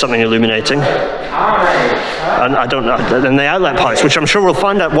 There's something illuminating. And I don't know, and the outlet pipes, which I'm sure we'll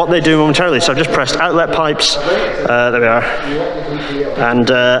find out what they do momentarily. So I've just pressed outlet pipes. There we are.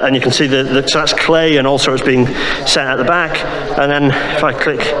 And you can see so that's clay and all sorts being sent out the back. And then if I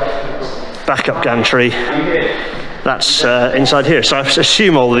click backup gantry, that's inside here. So I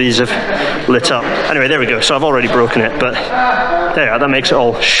assume all of these have lit up. Anyway, there we go. So I've already broken it, but there, that makes it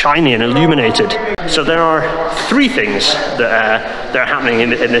all shiny and illuminated. So there are 3 things that are happening in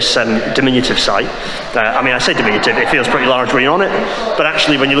this diminutive site. I mean, I say diminutive, it feels pretty large when you're on it, but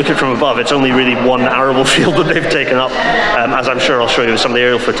actually when you look at it from above, it's only really one arable field that they've taken up, as I'm sure I'll show you with some of the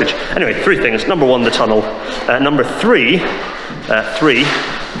aerial footage. Anyway, 3 things. Number 1, the tunnel. Number 3,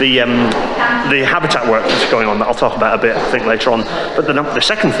 the habitat work that's going on that I'll talk about a bit, I think, later on. But the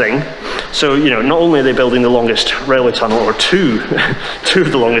second thing, so not only are they building the longest railway tunnel, or two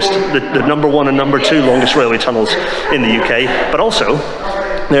of the longest, the number 1 and number 2 longest railway tunnels in the UK, but also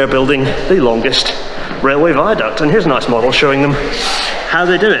they're building the longest railway viaduct. And here's a nice model showing them how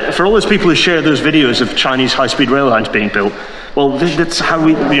they do it. For all those people who share those videos of Chinese high-speed rail lines being built, well, that's how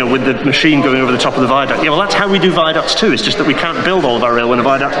we, with the machine going over the top of the viaduct. Yeah, well, that's how we do viaducts too. It's just that we can't build all of our railway in a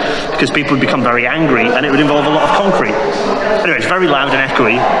viaduct because people would become very angry and it would involve a lot of concrete. Anyway, it's very loud and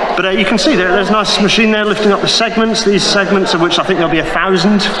echoey, but you can see there's a nice machine there lifting up the segments. These segments, of which I think there'll be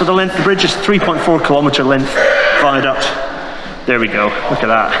 1,000 for the length of the bridge, is 3.4 kilometre length viaduct. There we go, look at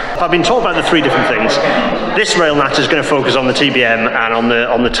that. I've been talking about the 3 different things. This rail nat is going to focus on the TBM and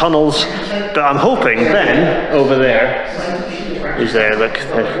on the tunnels, but I'm hoping then, over there, who's there, look,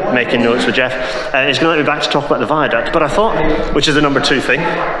 they're making notes with Jeff, is going to let me back to talk about the viaduct. But I thought, which is the number 2 thing,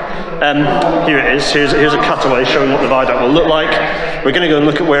 here it is, here's a cutaway showing what the viaduct will look like. We're going to go and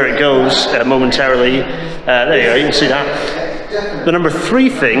look at where it goes momentarily. There you go, you can see that. The number 3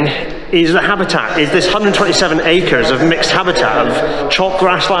 thing is the habitat, is this 127 acres of mixed habitat of chalk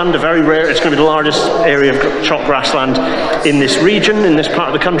grassland, a very rare, it's going to be the largest area of chalk grassland in this region, in this part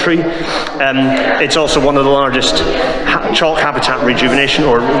of the country. It's also one of the largest chalk habitat rejuvenation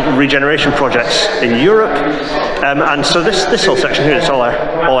or regeneration projects in Europe. And so this whole section here, it's all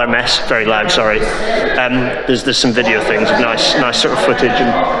our mess, very loud, sorry. There's some video things of nice sort of footage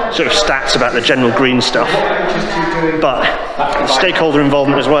and sort of stats about the general green stuff. But stakeholder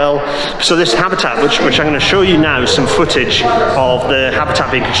involvement as well. So this habitat, which I'm going to show you now, some footage of the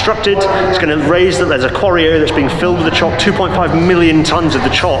habitat being constructed. It's going to raise that there's a quarry area that's being filled with the chalk, 2.5 million tonnes of the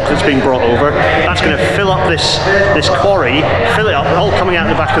chalk that's being brought over. That's going to fill up this quarry, fill it up, all coming out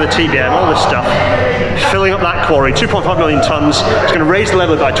the back of the TBM, all this stuff, filling up that quarry, 2.5 million tonnes. It's going to raise the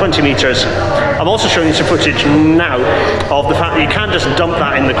level by 20 metres. I'm also showing you some footage now of the fact that you can't just dump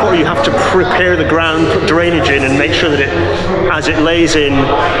that in the quarry. You have to prepare the ground, put drainage in, and make sure that as it lays in,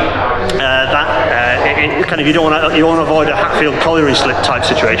 you don't want to avoid a Hatfield colliery slip type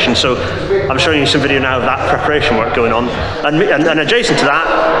situation. So I'm showing you some video now of that preparation work going on, and adjacent to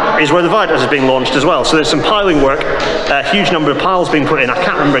that is where the viaduct is being launched as well. So there's some piling work, a huge number of piles being put in. I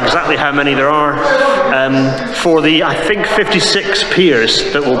can't remember exactly how many there are for the, I think, 56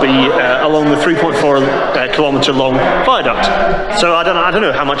 piers that will be along the 3.4 kilometre long viaduct. So I don't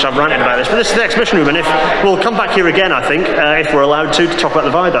know how much I've ranted about this, but this is the exhibition room, and if we'll come back here again, I think, if we're allowed to talk about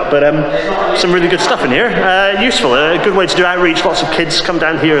the viaduct. But some really good stuff in here. Useful, a good way to do outreach. Lots of kids come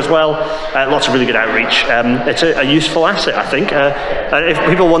down here as well. Lots of really good outreach. It's a useful asset, I think. If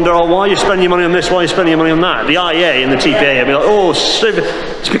people wonder, oh, why are you spending your money on this? Why are you spending your money on that? The IEA and the TPA will be like, oh,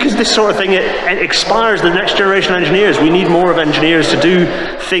 it's because this sort of thing it inspires the next generation of engineers. We need more of engineers to do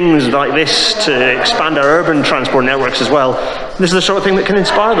things like this to expand our urban transport networks as well. This is the sort of thing that can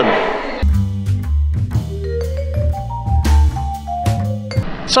inspire them.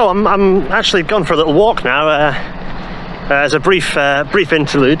 So I'm actually gone for a little walk now as a brief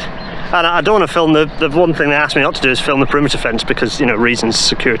interlude, and I don't want to film the one thing they asked me not to do is film the perimeter fence because, reasons,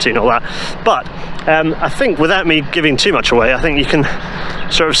 security and all that. But I think without me giving too much away, I think you can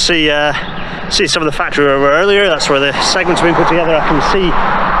sort of see some of the factory where we were earlier. That's where the segments have been put together. I can see,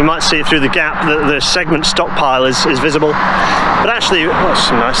 you might see it through the gap, that the segment stockpile is visible. But actually,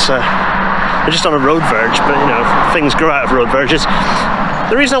 some nice, they're just on a road verge, but things grow out of road verges.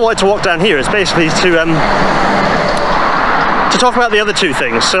 The reason I wanted to walk down here is basically to talk about the other 2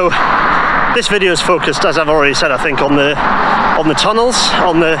 things. So this video is focused, as I've already said, I think, on the tunnels,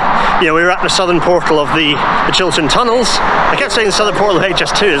 we were at the southern portal of the Chiltern Tunnels. I kept saying the southern portal of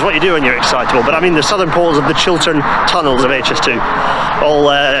HS2 is what you do when you're excitable, but I mean the southern portals of the Chiltern Tunnels of HS2,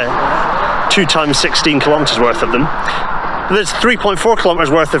 all 2 times 16 kilometres worth of them. There's 3.4 kilometres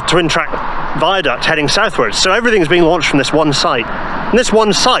worth of twin track viaduct heading southwards, so everything's being launched from this one site. And this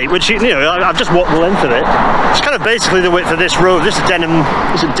one site, which I've just walked the length of it, it's kind of basically the width of this road. This is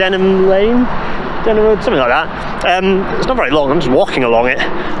Denham Lane? Denham Road, something like that. It's not very long, I'm just walking along it,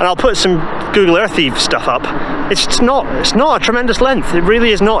 and I'll put some Google Earthy stuff up. It's not a tremendous length. It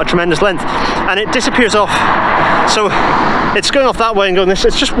really is not a tremendous length, and it disappears off. So it's going off that way and going this.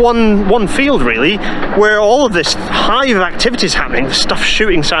 It's just one field really, where all of this hive of activity is happening. The stuff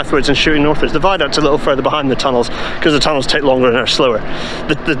shooting southwards and shooting northwards. The viaduct's a little further behind the tunnels because the tunnels take longer and are slower.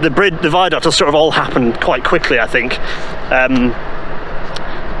 The viaduct will sort of all happen quite quickly, I think.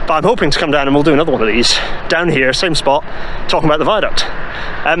 But I'm hoping to come down and we'll do another one of these down here, same spot, talking about the viaduct.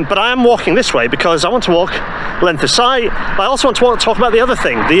 But I am walking this way because I want to walk length of sight. I also want to talk about the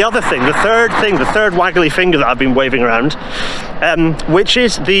third thing, the third waggly finger that I've been waving around, which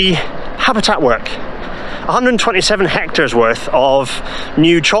is the habitat work. 127 hectares worth of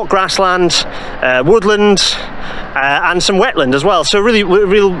new chalk grassland, woodland, and some wetland as well. So really,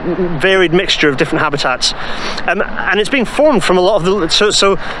 real varied mixture of different habitats, and it's being formed from a lot of the.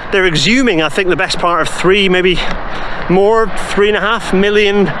 So they're exhuming, I think, the best part of 3.5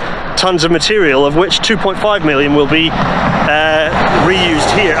 million tons of material, of which 2.5 million will be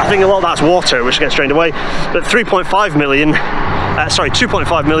reused here. I think a lot of that's water, which gets drained away, but 2.5 million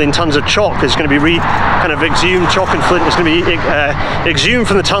tons of chalk is going to be kind of exhumed. Chalk and flint is going to be exhumed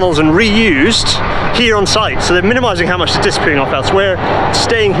from the tunnels and reused here on site. So they're minimising how much is disappearing off elsewhere,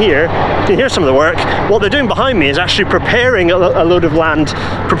 staying here. You can hear some of the work. What they're doing behind me is actually preparing a load of land,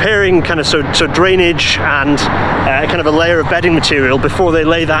 preparing kind of so drainage and kind of a layer of bedding material before they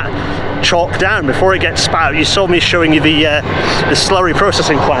lay that chalk down, before it gets spat out. You saw me showing you the slurry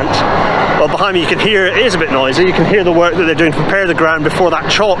processing plant. Well, behind me you can hear, it is a bit noisy, you can hear the work that they're doing to prepare the ground before that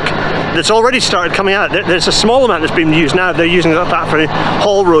chalk that's already started coming out. There's a small amount that's being used now. They're using that for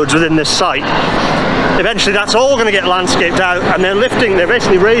haul roads within this site. Eventually that's all going to get landscaped out, and they're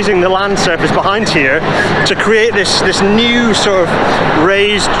basically raising the land surface behind here to create this new sort of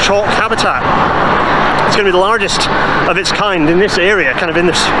raised chalk habitat. It's going to be the largest of its kind in this area, kind of in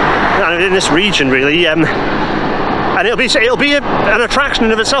this region, really. And it'll be an attraction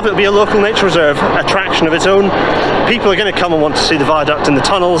in of itself. It'll be a local nature reserve attraction of its own. People are going to come and want to see the viaduct and the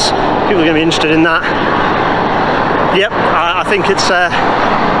tunnels. People are going to be interested in that. Yep, I think it's.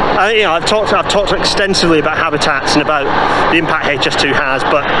 You know, I've talked extensively about habitats and about the impact HS2 has,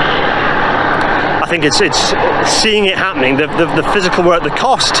 but I think it's seeing it happening, the physical work, the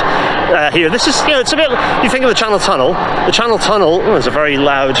cost here. This is, you know, it's a bit, you think of the Channel Tunnel. The Channel Tunnel, oh, there's a very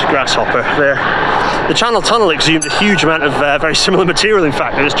loud grasshopper there. The Channel Tunnel exhumed a huge amount of very similar material, in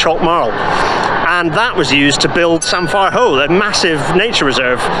fact. It was chalk marl. And that was used to build Samphire Hole, a massive nature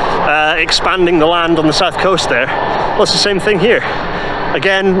reserve, expanding the land on the south coast there. Well, it's the same thing here.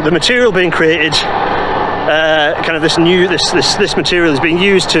 Again, the material being created, kind of this material is being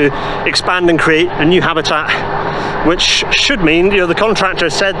used to expand and create a new habitat, which should mean, you know, the contractor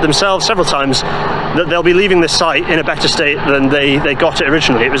said themselves several times that they'll be leaving this site in a better state than they got it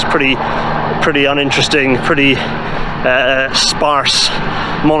originally. It was pretty uninteresting, pretty sparse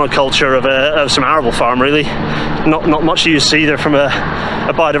monoculture of some arable farm, really. Not much use either from a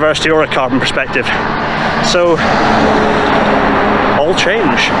biodiversity or a carbon perspective. So all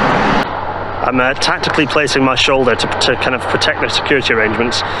change. I'm tactically placing my shoulder to kind of protect the security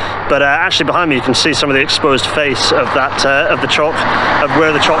arrangements, but actually behind me you can see some of the exposed face of that of the chalk, of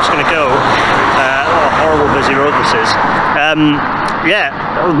where the chalk's going to go. What a horrible busy road this is. Yeah,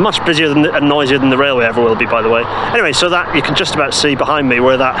 much busier and noisier than the railway ever will be, by the way. Anyway, so that you can just about see behind me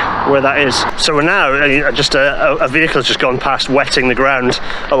where that is. So we're now just a vehicle's just gone past, wetting the ground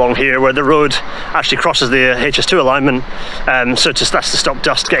along here where the road actually crosses the HS2 alignment. So that's to stop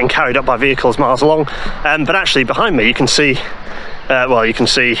dust getting carried up by vehicles miles along. But actually behind me you can see, well, you can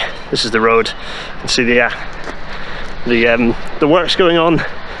see this is the road. You can see the works going on.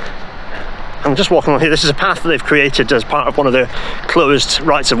 I'm just walking along here. This is a path that they've created as part of one of their closed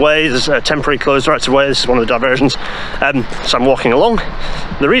rights of way. There's a temporary closed rights of way. This is one of the diversions. So I'm walking along.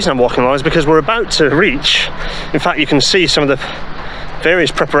 The reason I'm walking along is because we're about to reach, in fact you can see some of the various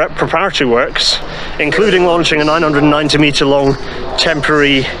preparatory works, including launching a 990 metre long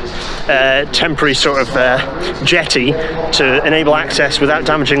temporary sort of jetty to enable access without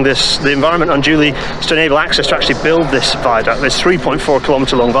damaging the environment unduly, to enable access to actually build this viaduct, this 3.4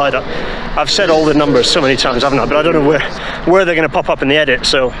 kilometre long viaduct. I've said all the numbers so many times, haven't I? But I don't know where they're going to pop up in the edit.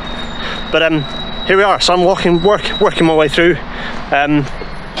 So, but here we are. So I'm working my way through.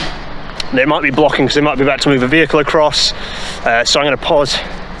 They might be blocking because they might be about to move a vehicle across. So I'm going to pause.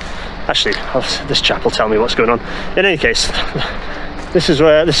 Actually, this chap will tell me what's going on. In any case, this is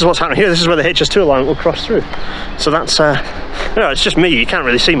what's happening here. This is where the HS2 alignment will cross through. So that's, it's just me. You can't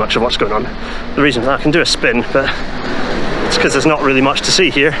really see much of what's going on. The reason I can do a spin, but it's because there's not really much to see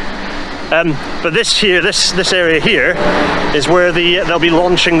here. But this area here is where they'll be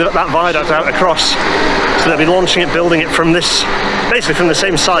launching that viaduct out across. So they'll be launching it, building it from basically from the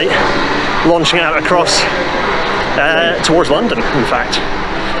same site, launching it out across towards London. In fact,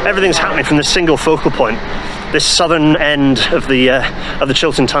 everything's happening from this single focal point, this southern end of the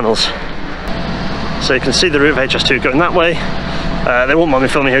Chiltern Tunnels. So you can see the route of HS2 going that way. They won't mind me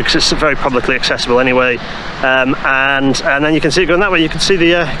filming here because it's very publicly accessible anyway. And then you can see it going that way. You can see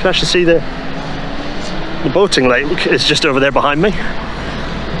you can actually see the boating lake is just over there behind me.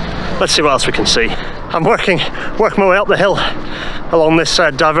 Let's see what else we can see. I'm working my way up the hill along this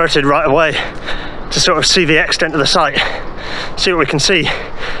diverted right of way to sort of see the extent of the site, see what we can see.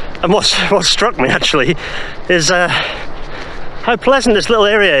 And what struck me actually is how pleasant this little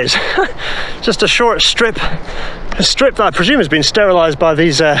area is. Just a short strip, that I presume has been sterilised by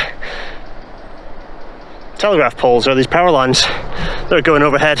these telegraph poles or these power lines that are going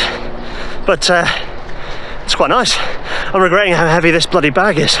overhead. But it's quite nice. I'm regretting how heavy this bloody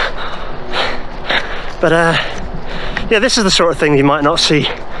bag is. But yeah, this is the sort of thing you might not see.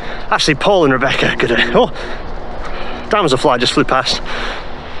 Actually, Paul and Rebecca are good at. Oh, that was a fly just flew past.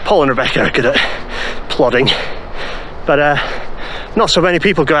 Paul and Rebecca are good at plodding. But not so many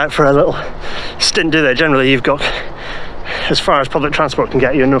people go out for a little stint, do they? Generally, you've got as far as public transport can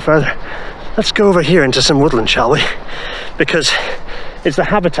get you and no further. Let's go over here into some woodland, shall we? Because it's the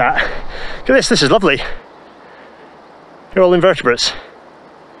habitat. Look at this, this is lovely. They're all invertebrates.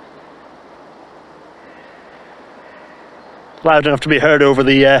 Loud enough to be heard over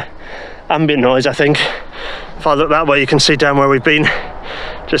the ambient noise, I think. If I look that way, you can see down where we've been,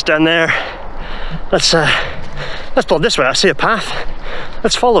 just down there. Let's plod this way. I see a path.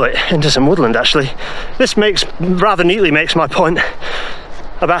 Let's follow it into some woodland. Actually, this rather neatly makes my point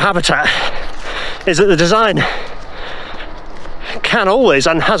about habitat. Is that the design can always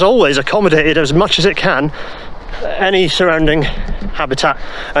and has always accommodated as much as it can any surrounding habitat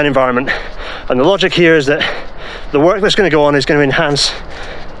and environment. And the logic here is that the work that's going to go on is going to enhance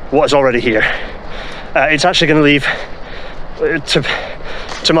what is already here. It's actually going to leave,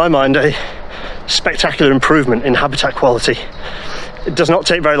 to my mind, a spectacular improvement in habitat quality. It does not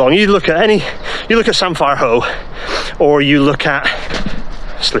take very long. You look at Samphire Hoe, or you look at,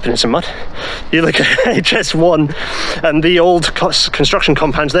 slipping in some mud, you look at HS1 and the old construction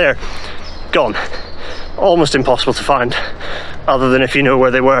compounds there, gone. Almost impossible to find, other than if you know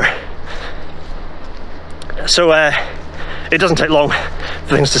where they were. So it doesn't take long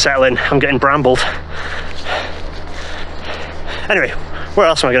for things to settle in. I'm getting brambled. Anyway, where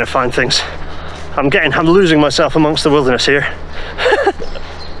else am I going to find things? I'm losing myself amongst the wilderness here.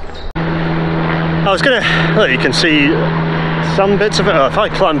 I was gonna, well, you can see some bits of it. Oh, if I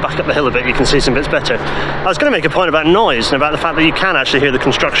climb back up the hill a bit, you can see some bits better. I was going to make a point about noise and about the fact that you can actually hear the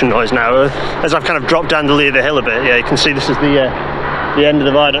construction noise now. As I've kind of dropped down the lee of the hill a bit, yeah, you can see this is the end of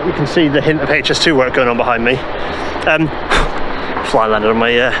the viaduct. You can see the hint of HS2 work going on behind me. Fly landed on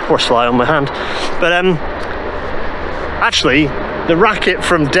my horsefly on my hand. But actually, the racket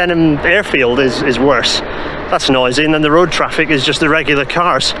from Denham Airfield is worse. That's noisy, and then the road traffic is just the regular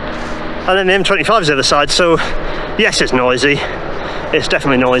cars. And then the M25 is the other side, so yes, it's noisy. It's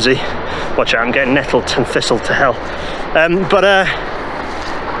definitely noisy. Watch out, I'm getting nettled and thistled to hell. But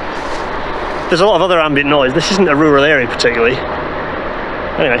there's a lot of other ambient noise. This isn't a rural area particularly.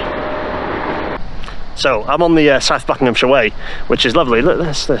 Anyway. So, I'm on the South Buckinghamshire Way, which is lovely. Look,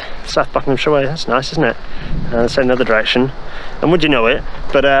 that's the South Buckinghamshire Way. That's nice, isn't it? Let's head another direction. And would you know it?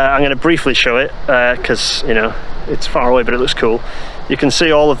 But I'm going to briefly show it, because, you know, it's far away, but it looks cool. You can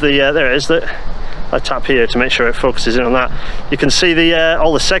see all of the, there it is, that I tap here to make sure it focuses in on that. You can see the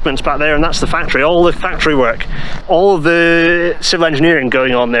all the segments back there, and that's the factory, all the factory work, all of the civil engineering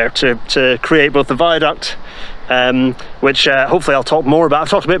going on there to create both the viaduct, which hopefully I'll talk more about. I've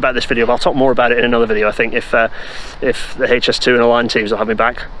talked a bit about this video, but I'll talk more about it in another video, I think, if the HS2 and Align teams will have me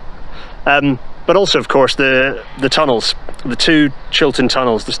back. But also, of course, the tunnels, the 2 Chiltern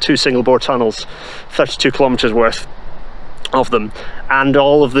Tunnels. There's 2 single bore tunnels, 32 kilometres worth of them, and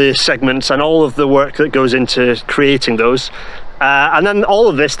all of the segments and all of the work that goes into creating those. And then all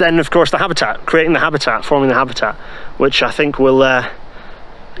of this, then, of course, the habitat, creating the habitat, forming the habitat, which I think will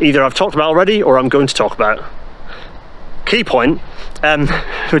either I've talked about already or I'm going to talk about. Key point,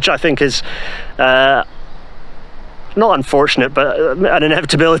 which I think is not unfortunate, but an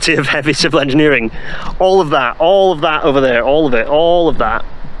inevitability of heavy civil engineering. All of that over there, all of that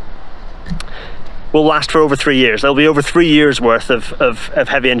will last for over 3 years. There'll be over 3 years worth of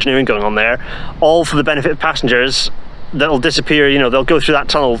heavy engineering going on there, all for the benefit of passengers. That'll disappear, you know, they'll go through that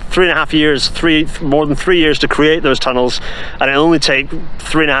tunnel 3.5 years, more than 3 years to create those tunnels, and it'll only take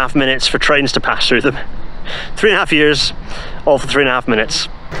 3.5 minutes for trains to pass through them. 3.5 years, all for 3.5 minutes.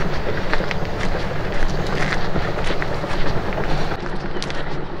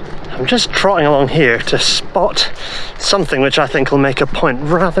 I'm just trotting along here to spot something which I think will make a point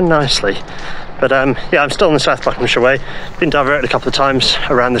rather nicely. But yeah, I'm still in the South Buckinghamshire Way. Been diverted a couple of times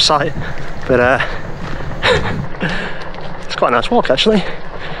around the site, but it's quite a nice walk actually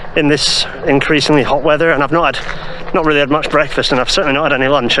in this increasingly hot weather, and I've not really had much breakfast, and I've certainly not had any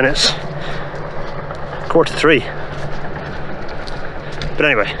lunch, and it's 2:45. But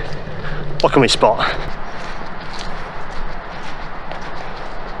anyway, what can we spot?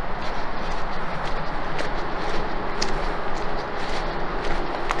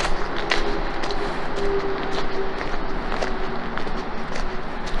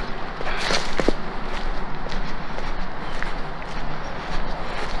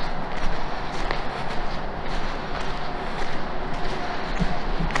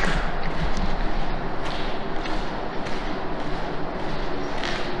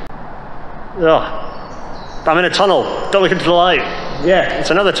 Oh, I'm in a tunnel. Don't look into the light. Yeah, it's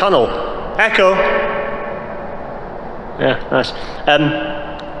another tunnel. Echo. Yeah, nice.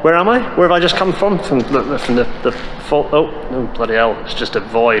 Where am I? Where have I just come from? From the fault. Oh, no, bloody hell! It's just a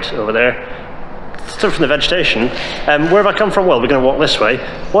void over there. Still from the vegetation. Where have I come from? Well, we're going to walk this way.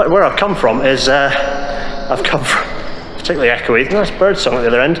 Where I've come from is I've come from particularly echoey. Nice bird song at the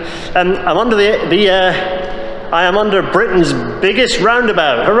other end. I'm under I am under Britain's biggest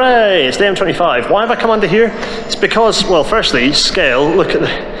roundabout. Hooray! It's the M25. Why have I come under here? It's because, well, firstly, scale. Look at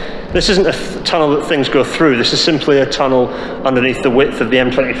this isn't a tunnel that things go through. This is simply a tunnel underneath the width of the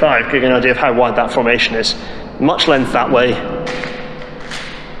M25, giving you an idea of how wide that formation is. Much length that way.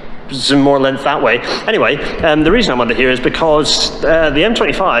 Some more length that way. Anyway, the reason I'm under here is because the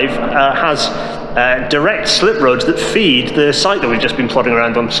M25 has direct slip roads that feed the site that we've just been plodding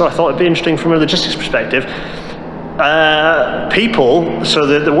around on. So I thought it'd be interesting from a logistics perspective. People, so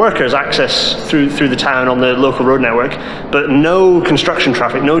the workers access through the town on the local road network, but no construction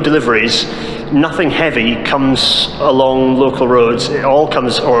traffic, no deliveries, nothing heavy comes along local roads. It all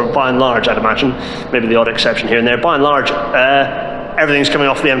comes, or by and large, I'd imagine, maybe the odd exception here and there, by and large, everything's coming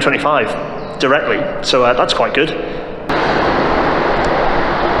off the M25 directly. So that's quite good.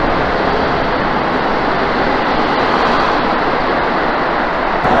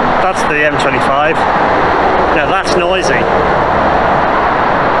 That's the M25. Now that's noisy.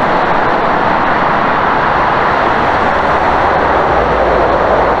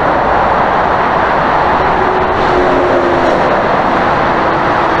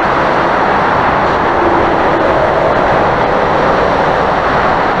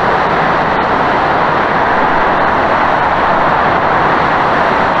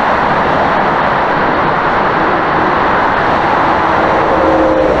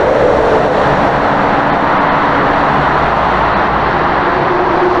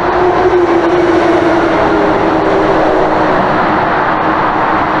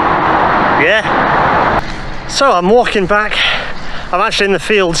 So I'm walking back. I'm actually in the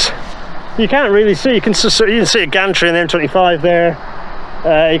fields. You can't really see. You can see a gantry in the M25 there.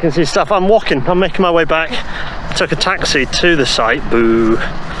 You can see stuff. I'm walking. I'm making my way back. I took a taxi to the site. Boo.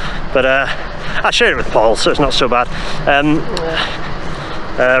 But I shared it with Paul, so it's not so bad.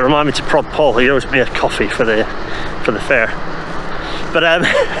 Remind me to prod Paul. He owes me a coffee for the fair. But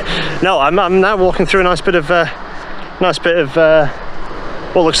no, I'm now walking through a nice bit of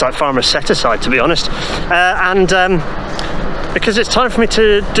what looks like farmer's set-aside, to be honest, because it's time for me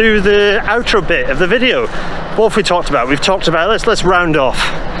to do the outro bit of the video. What have we talked about? We've talked about, let's round off.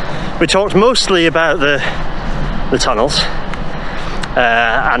 We talked mostly about the tunnels,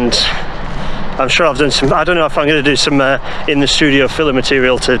 and I'm sure I've done some, I don't know if I'm going to do some in the studio filler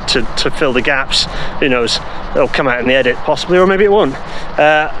material to fill the gaps. Who knows, it'll come out in the edit possibly, or maybe it won't.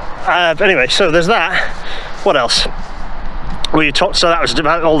 Anyway, so there's that. What else? We talked, so that was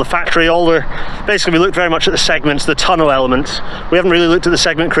about all the factory, basically we looked very much at the segments, the tunnel elements. We haven't really looked at the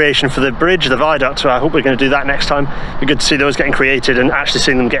segment creation for the bridge, the viaduct, so I hope we're going to do that next time. It'd be good to see those getting created, and actually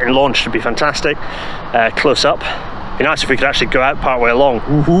seeing them getting launched would be fantastic. Close up. It'd be nice if we could actually go out part way along.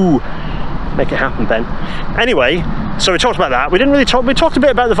 Woohoo! Make it happen, Ben. Anyway, so we talked about that. We didn't really talk, we talked a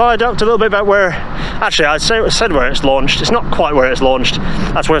bit about the viaduct, a little bit about where, actually I said where it's launched. It's not quite where it's launched.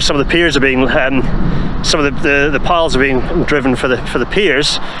 That's where some of the piers are being, some of the piles are being driven for the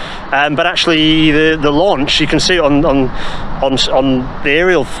piers, but actually the launch, you can see it on the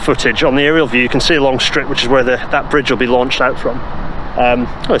aerial footage, on the aerial view, you can see a long strip, which is where that bridge will be launched out from. Oh,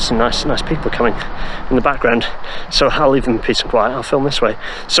 there's some nice people coming in the background, so I'll leave them in peace and quiet. I'll film this way.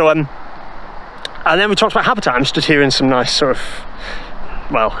 So and then we talked about habitat. I'm stood here in some nice sort of,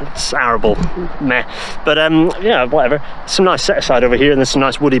 well, it's arable, meh, but yeah, whatever. Some nice set aside over here, and there's some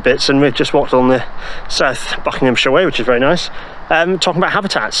nice woody bits, and we've just walked on the South Buckinghamshire Way, which is very nice. Talking about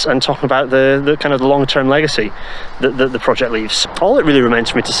habitats and talking about the kind of the long-term legacy that the project leaves. All it really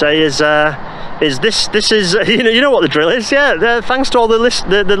remains for me to say is this is you know what the drill is. Yeah, thanks to all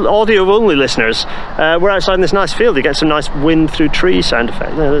the audio-only listeners, we're outside in this nice field. You get some nice wind through tree sound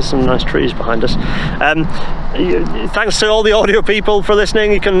effect. There's some nice trees behind us. Thanks to all the audio people for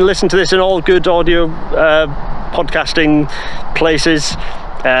listening. You can listen to this in all good audio podcasting places.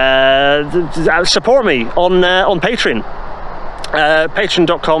 support me on Patreon.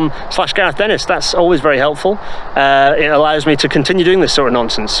 Patreon.com/Gareth Dennis. That's always very helpful. It allows me to continue doing this sort of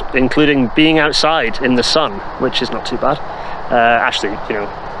nonsense, including being outside in the sun, which is not too bad. Actually, you know,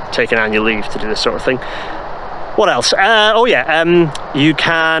 taking annual leave to do this sort of thing. What else? Oh yeah, you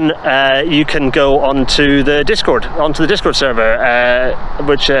can go onto the Discord server,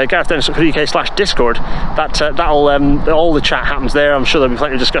 which GarethDennis.co.uk/Discord. That'll all the chat happens there. I'm sure there'll be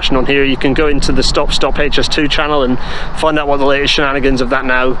plenty of discussion on here. You can go into the Stop HS2 channel and find out what the latest shenanigans of that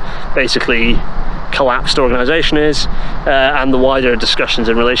now basically collapsed organisation is, and the wider discussions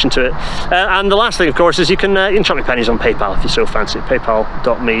in relation to it. And the last thing, of course, is you can chuck me pennies on PayPal if you so fancy.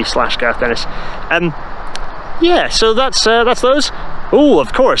 PayPal.me/GarethDennis. Yeah, so that's those. Oh,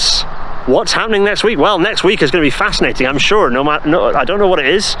 of course. What's happening next week? Well, next week is going to be fascinating, I'm sure. I don't know what it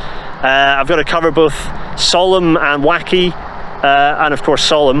is. I've got to cover both solemn and wacky, and of course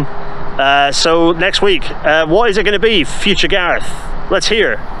solemn. So next week, what is it going to be? Future Gareth. Let's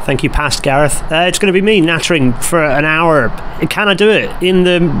hear. Thank you, past Gareth. It's going to be me nattering for an hour. Can I do it in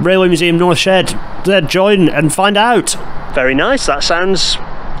the Railway Museum North Shed? Join and find out. Very nice. That sounds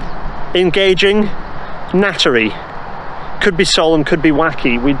engaging. Nattery. Could be solemn, could be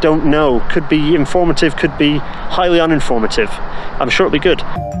wacky, we don't know. Could be informative, could be highly uninformative. I'm sure it'll be good.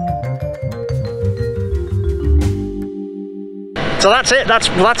 So that's it, that's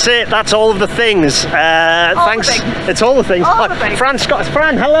it, that's all of the things. Thanks. The things. It's all the things. Fran Scott,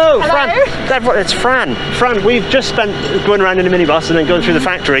 Fran, hello. Hello. Fran, it's Fran. Fran, we've just spent going around in a minibus and then going through the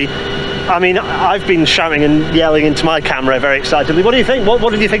factory. I mean, I've been shouting and yelling into my camera very excitedly. What do you think? What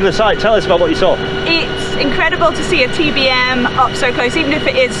did you think of the site? Tell us about what you saw. It's incredible to see a TBM up so close, even if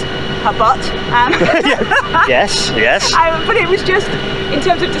it is her butt. Yes. But it was just, in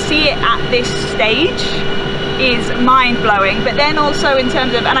terms of to see it at this stage, is mind-blowing. But then also in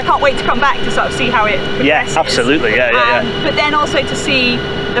terms of, and I can't wait to come back to sort of see how it progresses. Yes, absolutely, yeah. But then also to see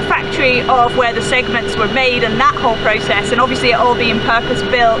the factory of where the segments were made and that whole process, and obviously it all being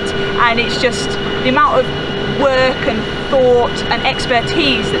purpose-built, and it's just the amount of work and thought and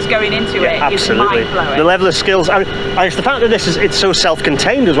expertise that's going into it is mind-blowing. The level of skills, I mean, it's the fact that it's so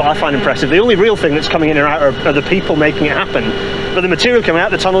self-contained is what I find impressive. The only real thing that's coming in and out are the people making it happen. But the material coming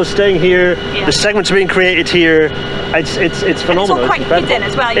out, the tunnel is staying here, the segments are being created here. It's phenomenal. And it's all quite hidden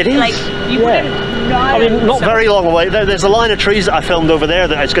as well. It is. Like, you wouldn't know. I mean, not very long away. There's a line of trees that I filmed over there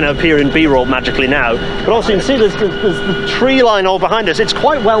that is going to appear in B-roll magically now. But also you can see there's the tree line all behind us. It's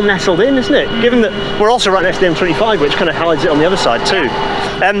quite well nestled in, isn't it? Given that we're also right next to the M25, which kind of hides it on the other side too.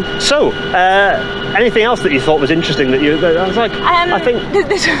 Anything else that you thought was interesting that I was like, I think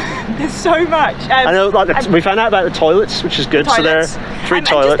there's so much. I know, like we found out about the toilets, which is good. So there are 3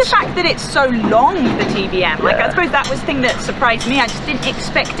 toilets. And just the fact that it's so long, the TBM. Like, I suppose that was the thing that surprised me. I just didn't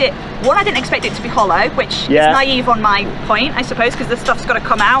expect it. One, I didn't expect it to be hollow, which is naive on my point, I suppose, because the stuff's got to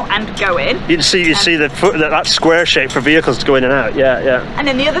come out and go in. You see that square shape for vehicles to go in and out. Yeah. And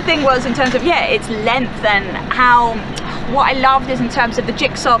then the other thing was in terms of its length and how. What I loved is in terms of the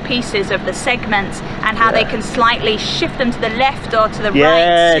jigsaw pieces of the segments and how they can slightly shift them to the left or to the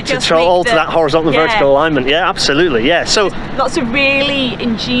right. To alter that horizontal vertical alignment. Yeah, absolutely. Yeah. So lots of really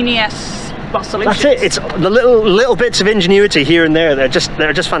ingenious solutions. That's it. It's the little bits of ingenuity here and there. They're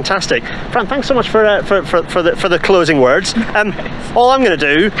just fantastic. Fran, thanks so much for the closing words. All I'm going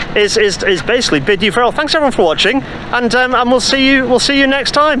to do is basically bid you farewell. Thanks everyone for watching, and we'll see you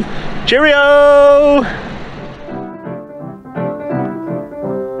next time. Cheerio.